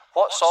know.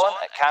 What's on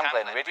at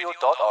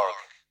camglenradio.org.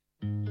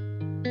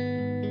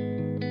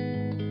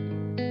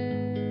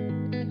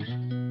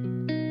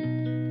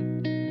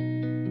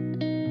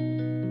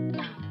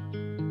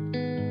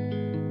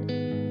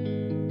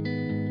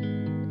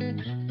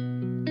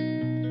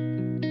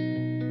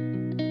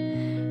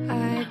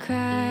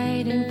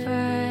 Cried in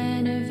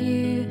front of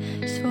you,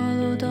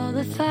 swallowed all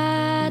the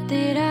fat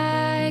that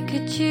I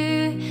could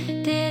chew,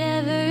 did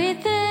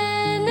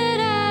everything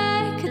that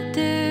I could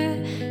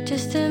do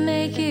just to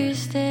make you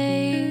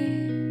stay.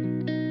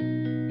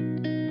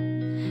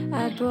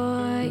 I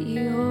brought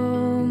you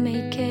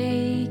homemade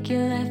cake,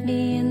 you left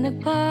me in the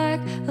park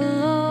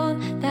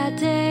alone that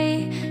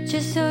day,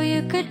 just so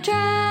you could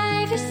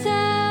drive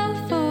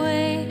yourself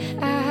away.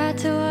 I had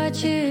to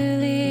watch you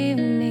leave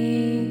me.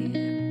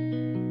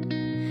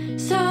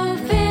 So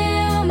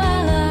fill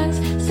my lungs,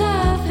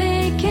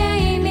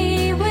 suffocate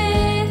me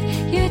with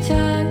your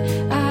tongue.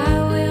 I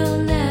will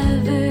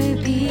never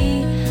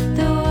be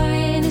the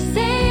one to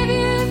save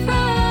you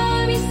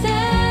from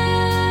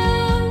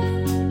yourself.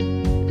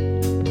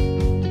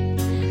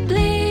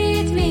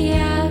 Bleed me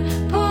out,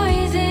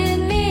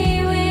 poison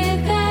me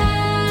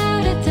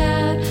without a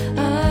doubt.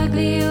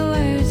 Ugly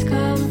words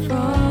come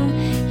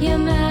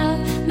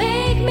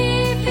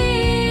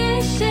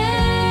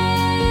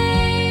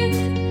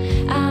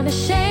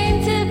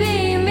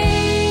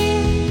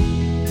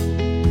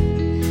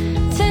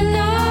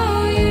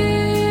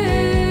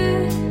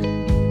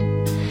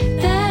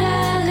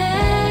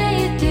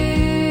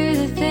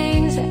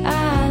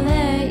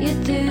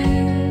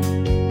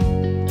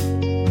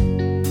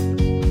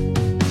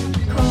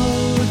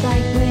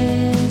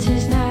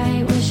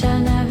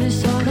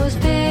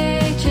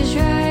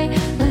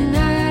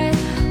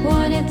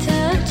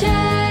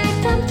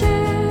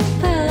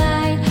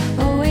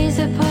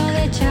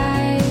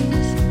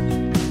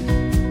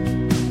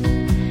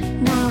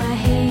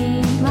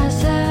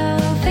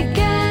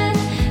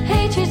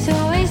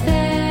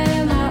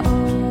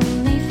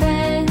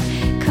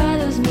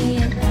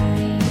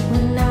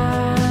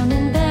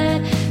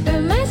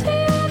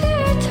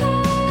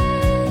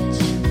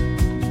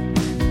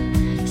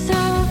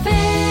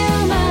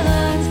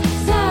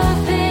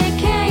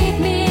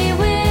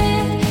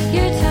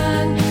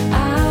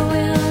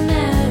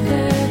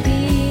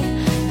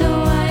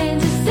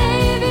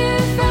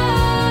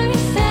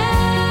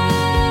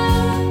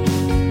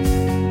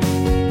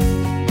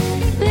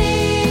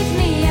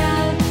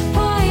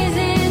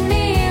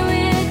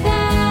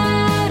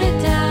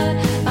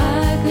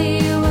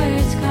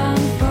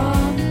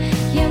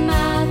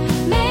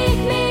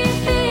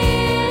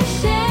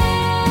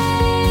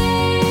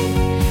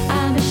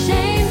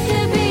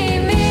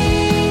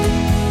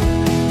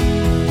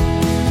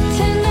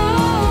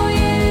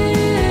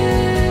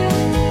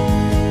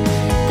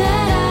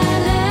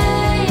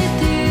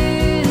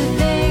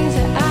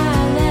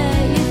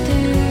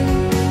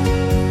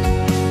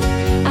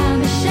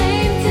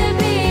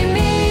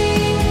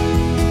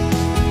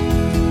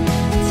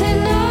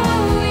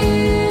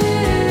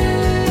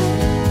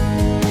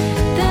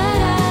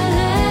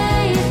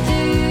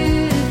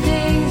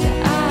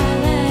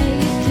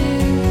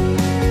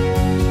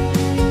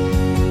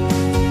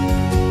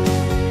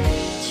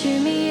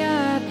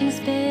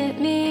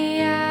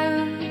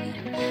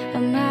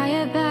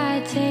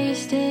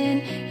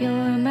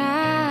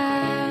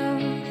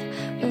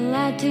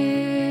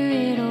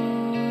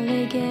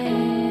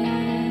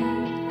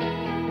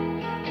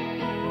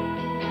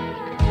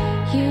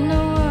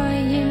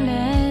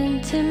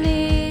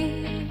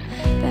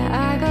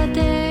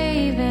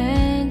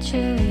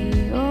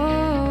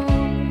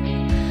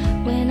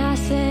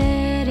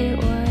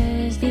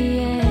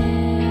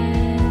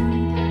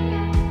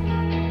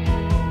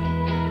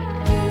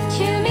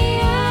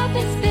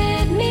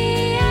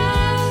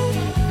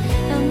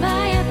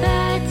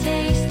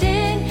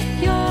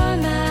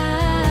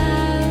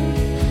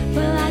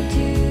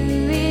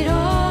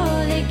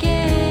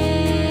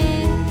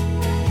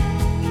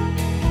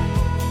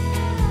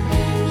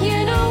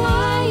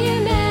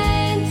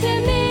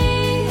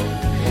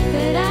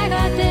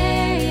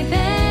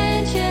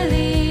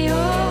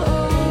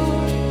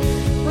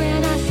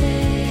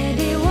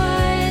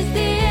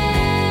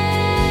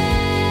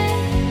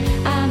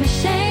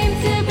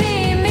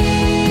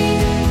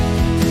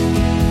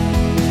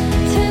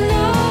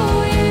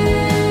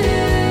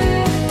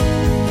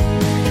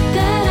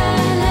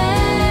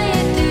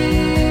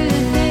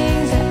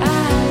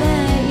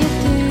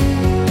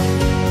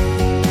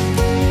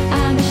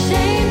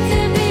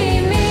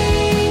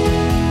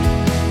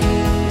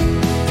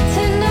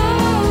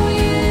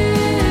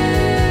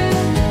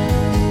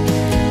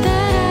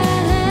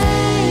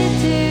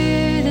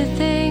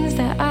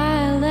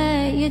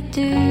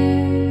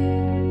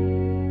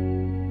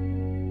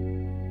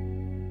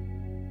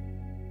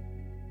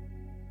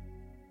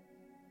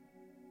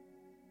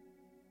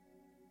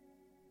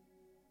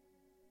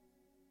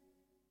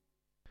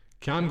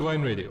Cam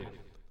Glen Radio,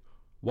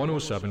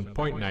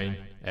 107.9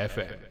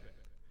 FM.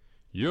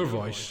 Your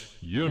voice,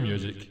 your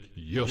music,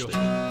 your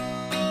station.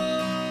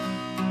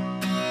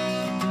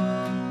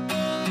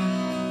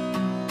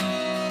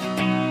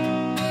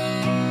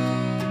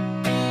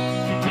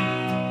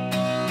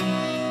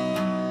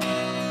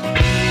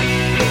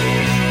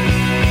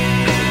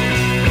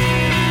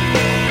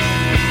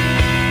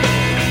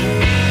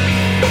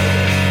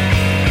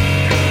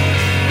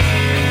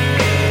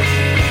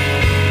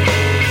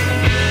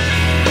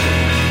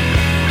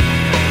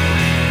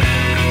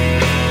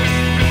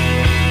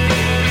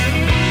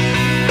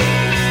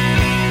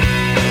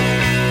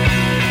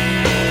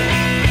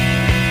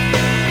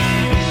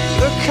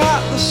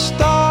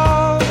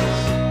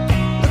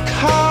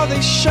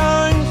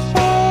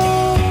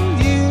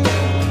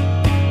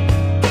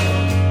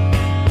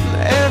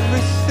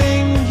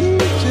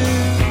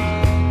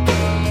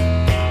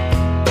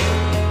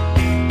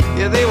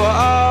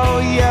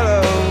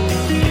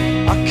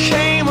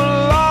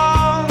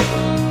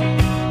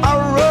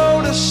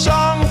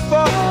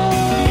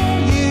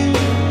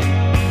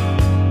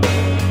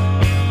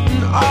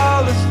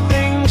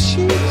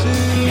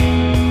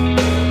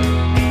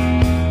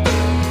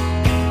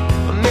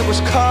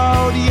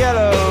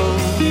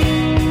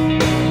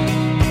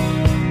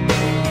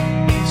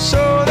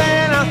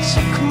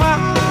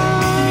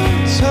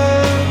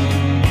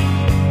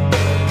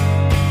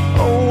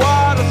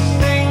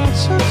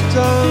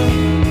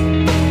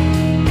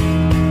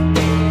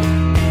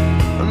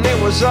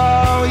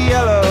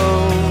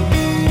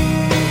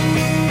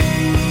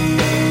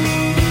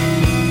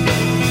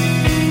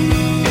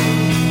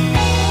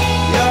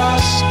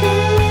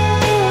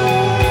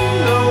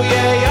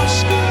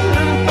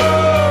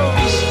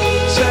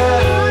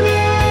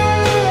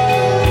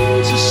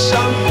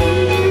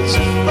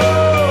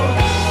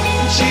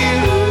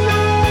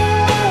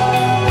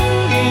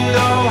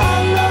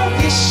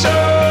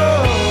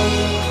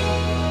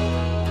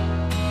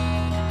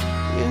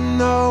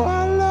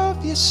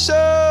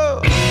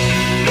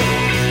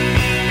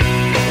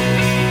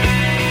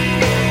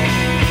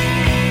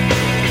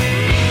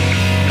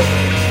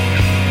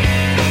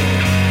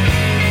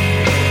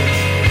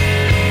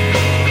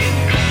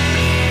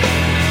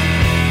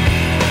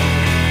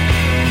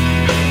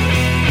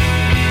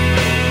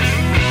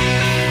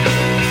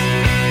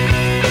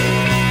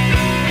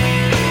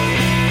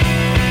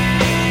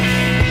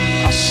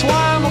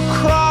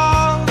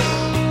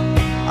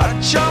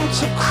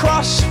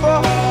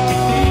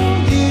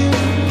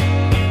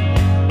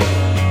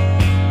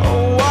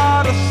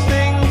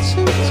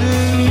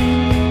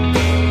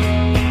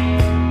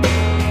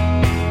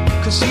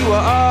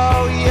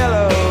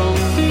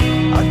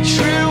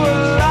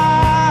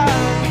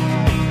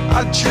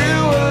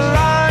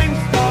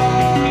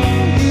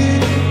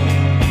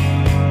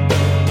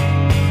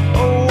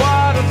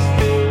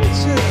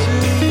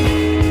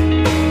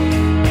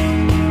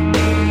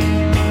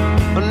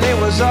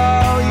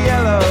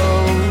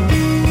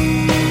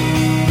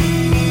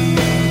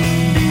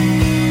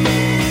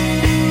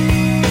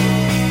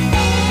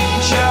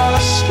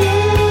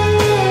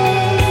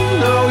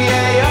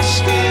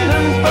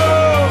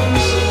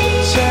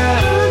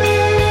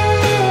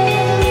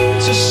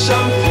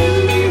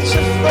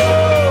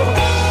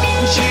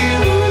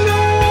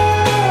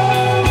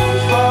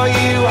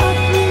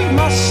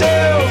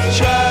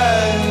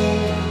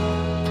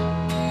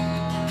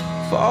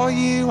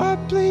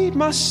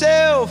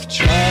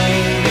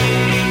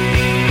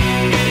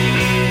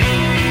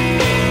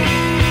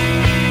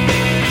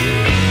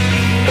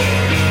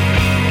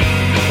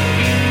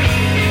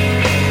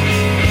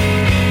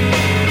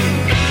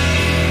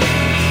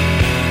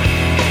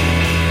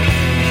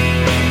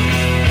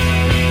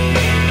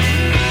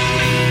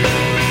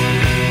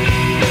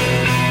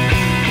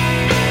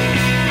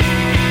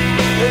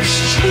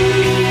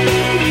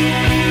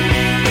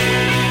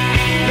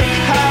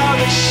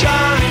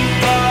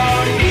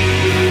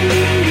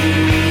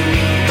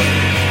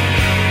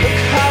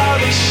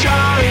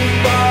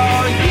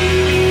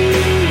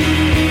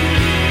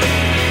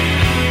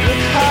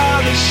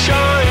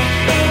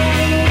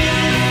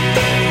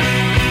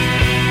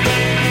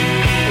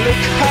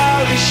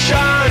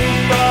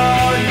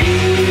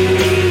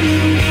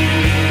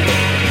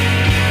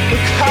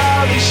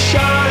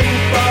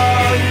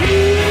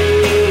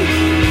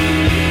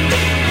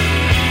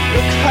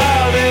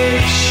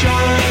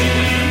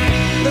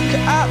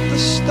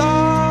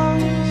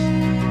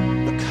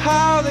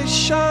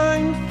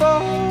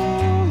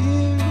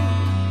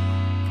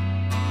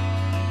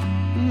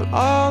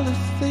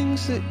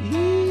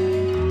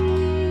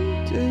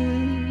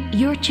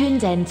 You're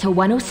tuned in to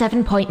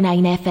 107.9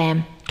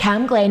 FM,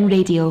 Cam Glen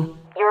Radio.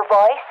 Your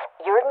voice,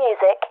 your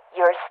music,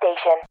 your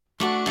station.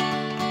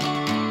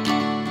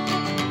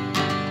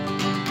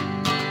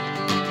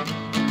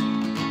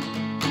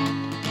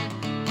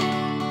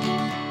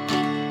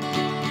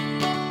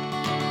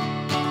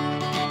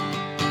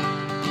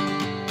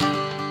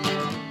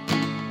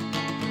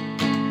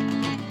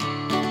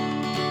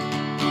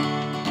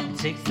 It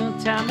takes no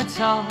time at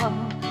all,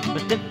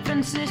 but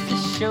differences to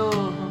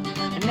show.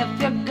 And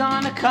if you're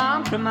gonna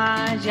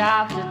compromise, you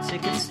have to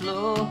take it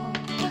slow.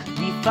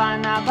 We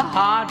find out the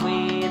hard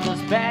way,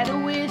 there's better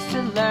ways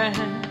to learn.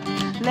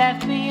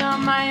 Left me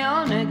on my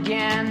own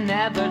again,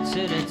 never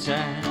to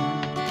return.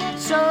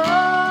 So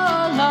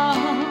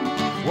long,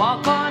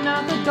 walk on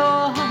out the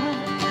door.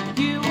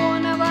 You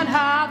won't ever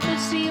have to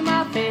see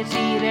my face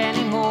here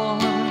anymore.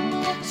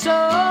 So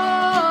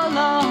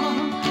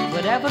long,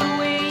 whatever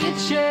way you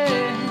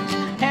choose,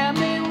 help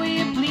me will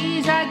you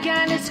please, I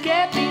can't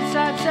escape these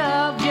thoughts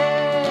of you.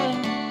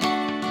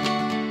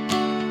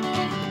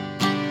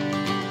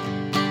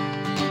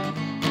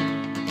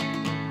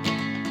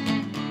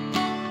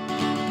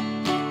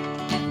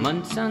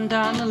 Months on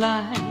down the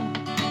line,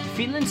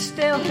 feeling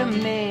still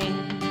remain.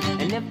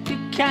 And if you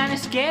can't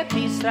escape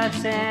these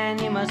thoughts, then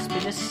you must be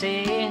the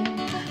same.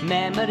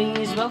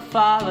 Memories will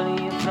follow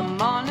you from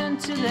morning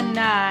to the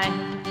night.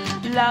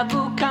 Love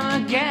will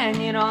come again,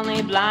 you're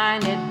only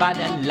blinded by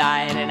the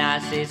light. And I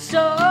say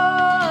so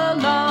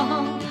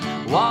long,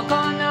 walk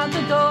on out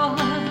the door.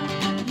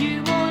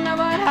 You won't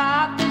ever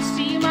have to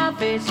see my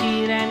face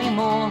here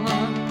anymore.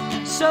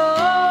 So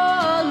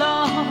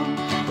long,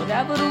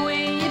 whatever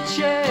way you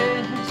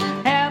choose,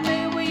 help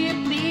me will you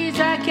please,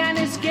 I can't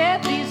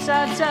escape these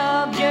thoughts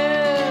of you.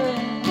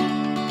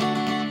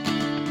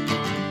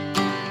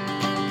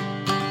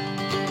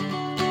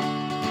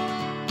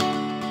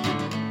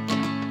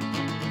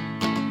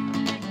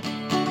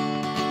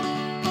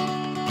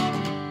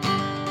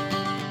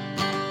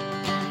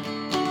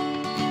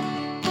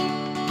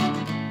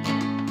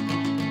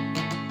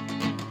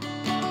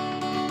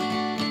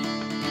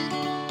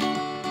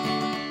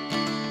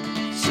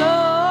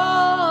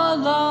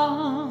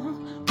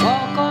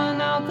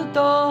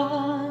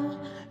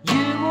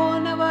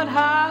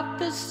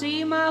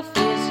 See my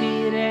face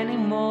here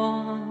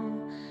anymore.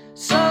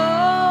 So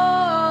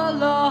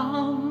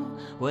long,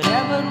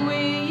 whatever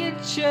way you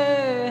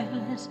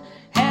choose,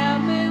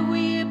 help me will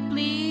you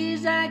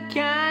please, I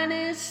can't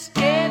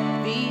escape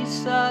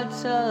these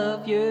thoughts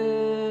of you.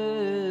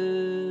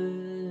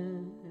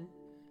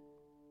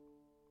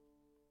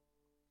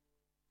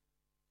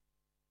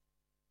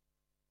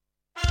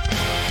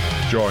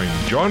 Join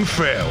John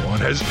Fell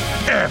on his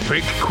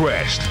epic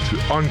quest to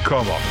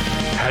uncover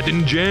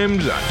hidden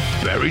gems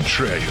and buried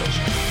treasures,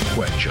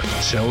 which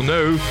until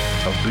now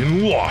have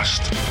been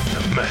lost in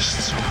the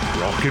mists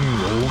of rock and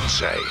roll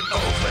time.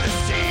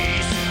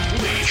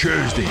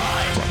 Tuesday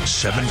from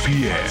 7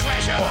 p.m.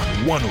 on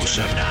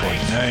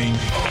 107.9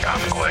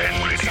 Cam Glen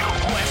Radio.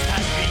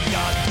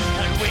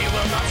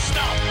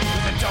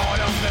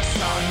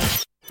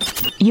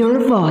 Your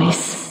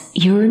voice,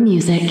 your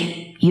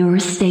music, your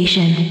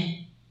station.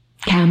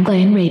 Cam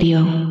Glen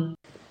Radio.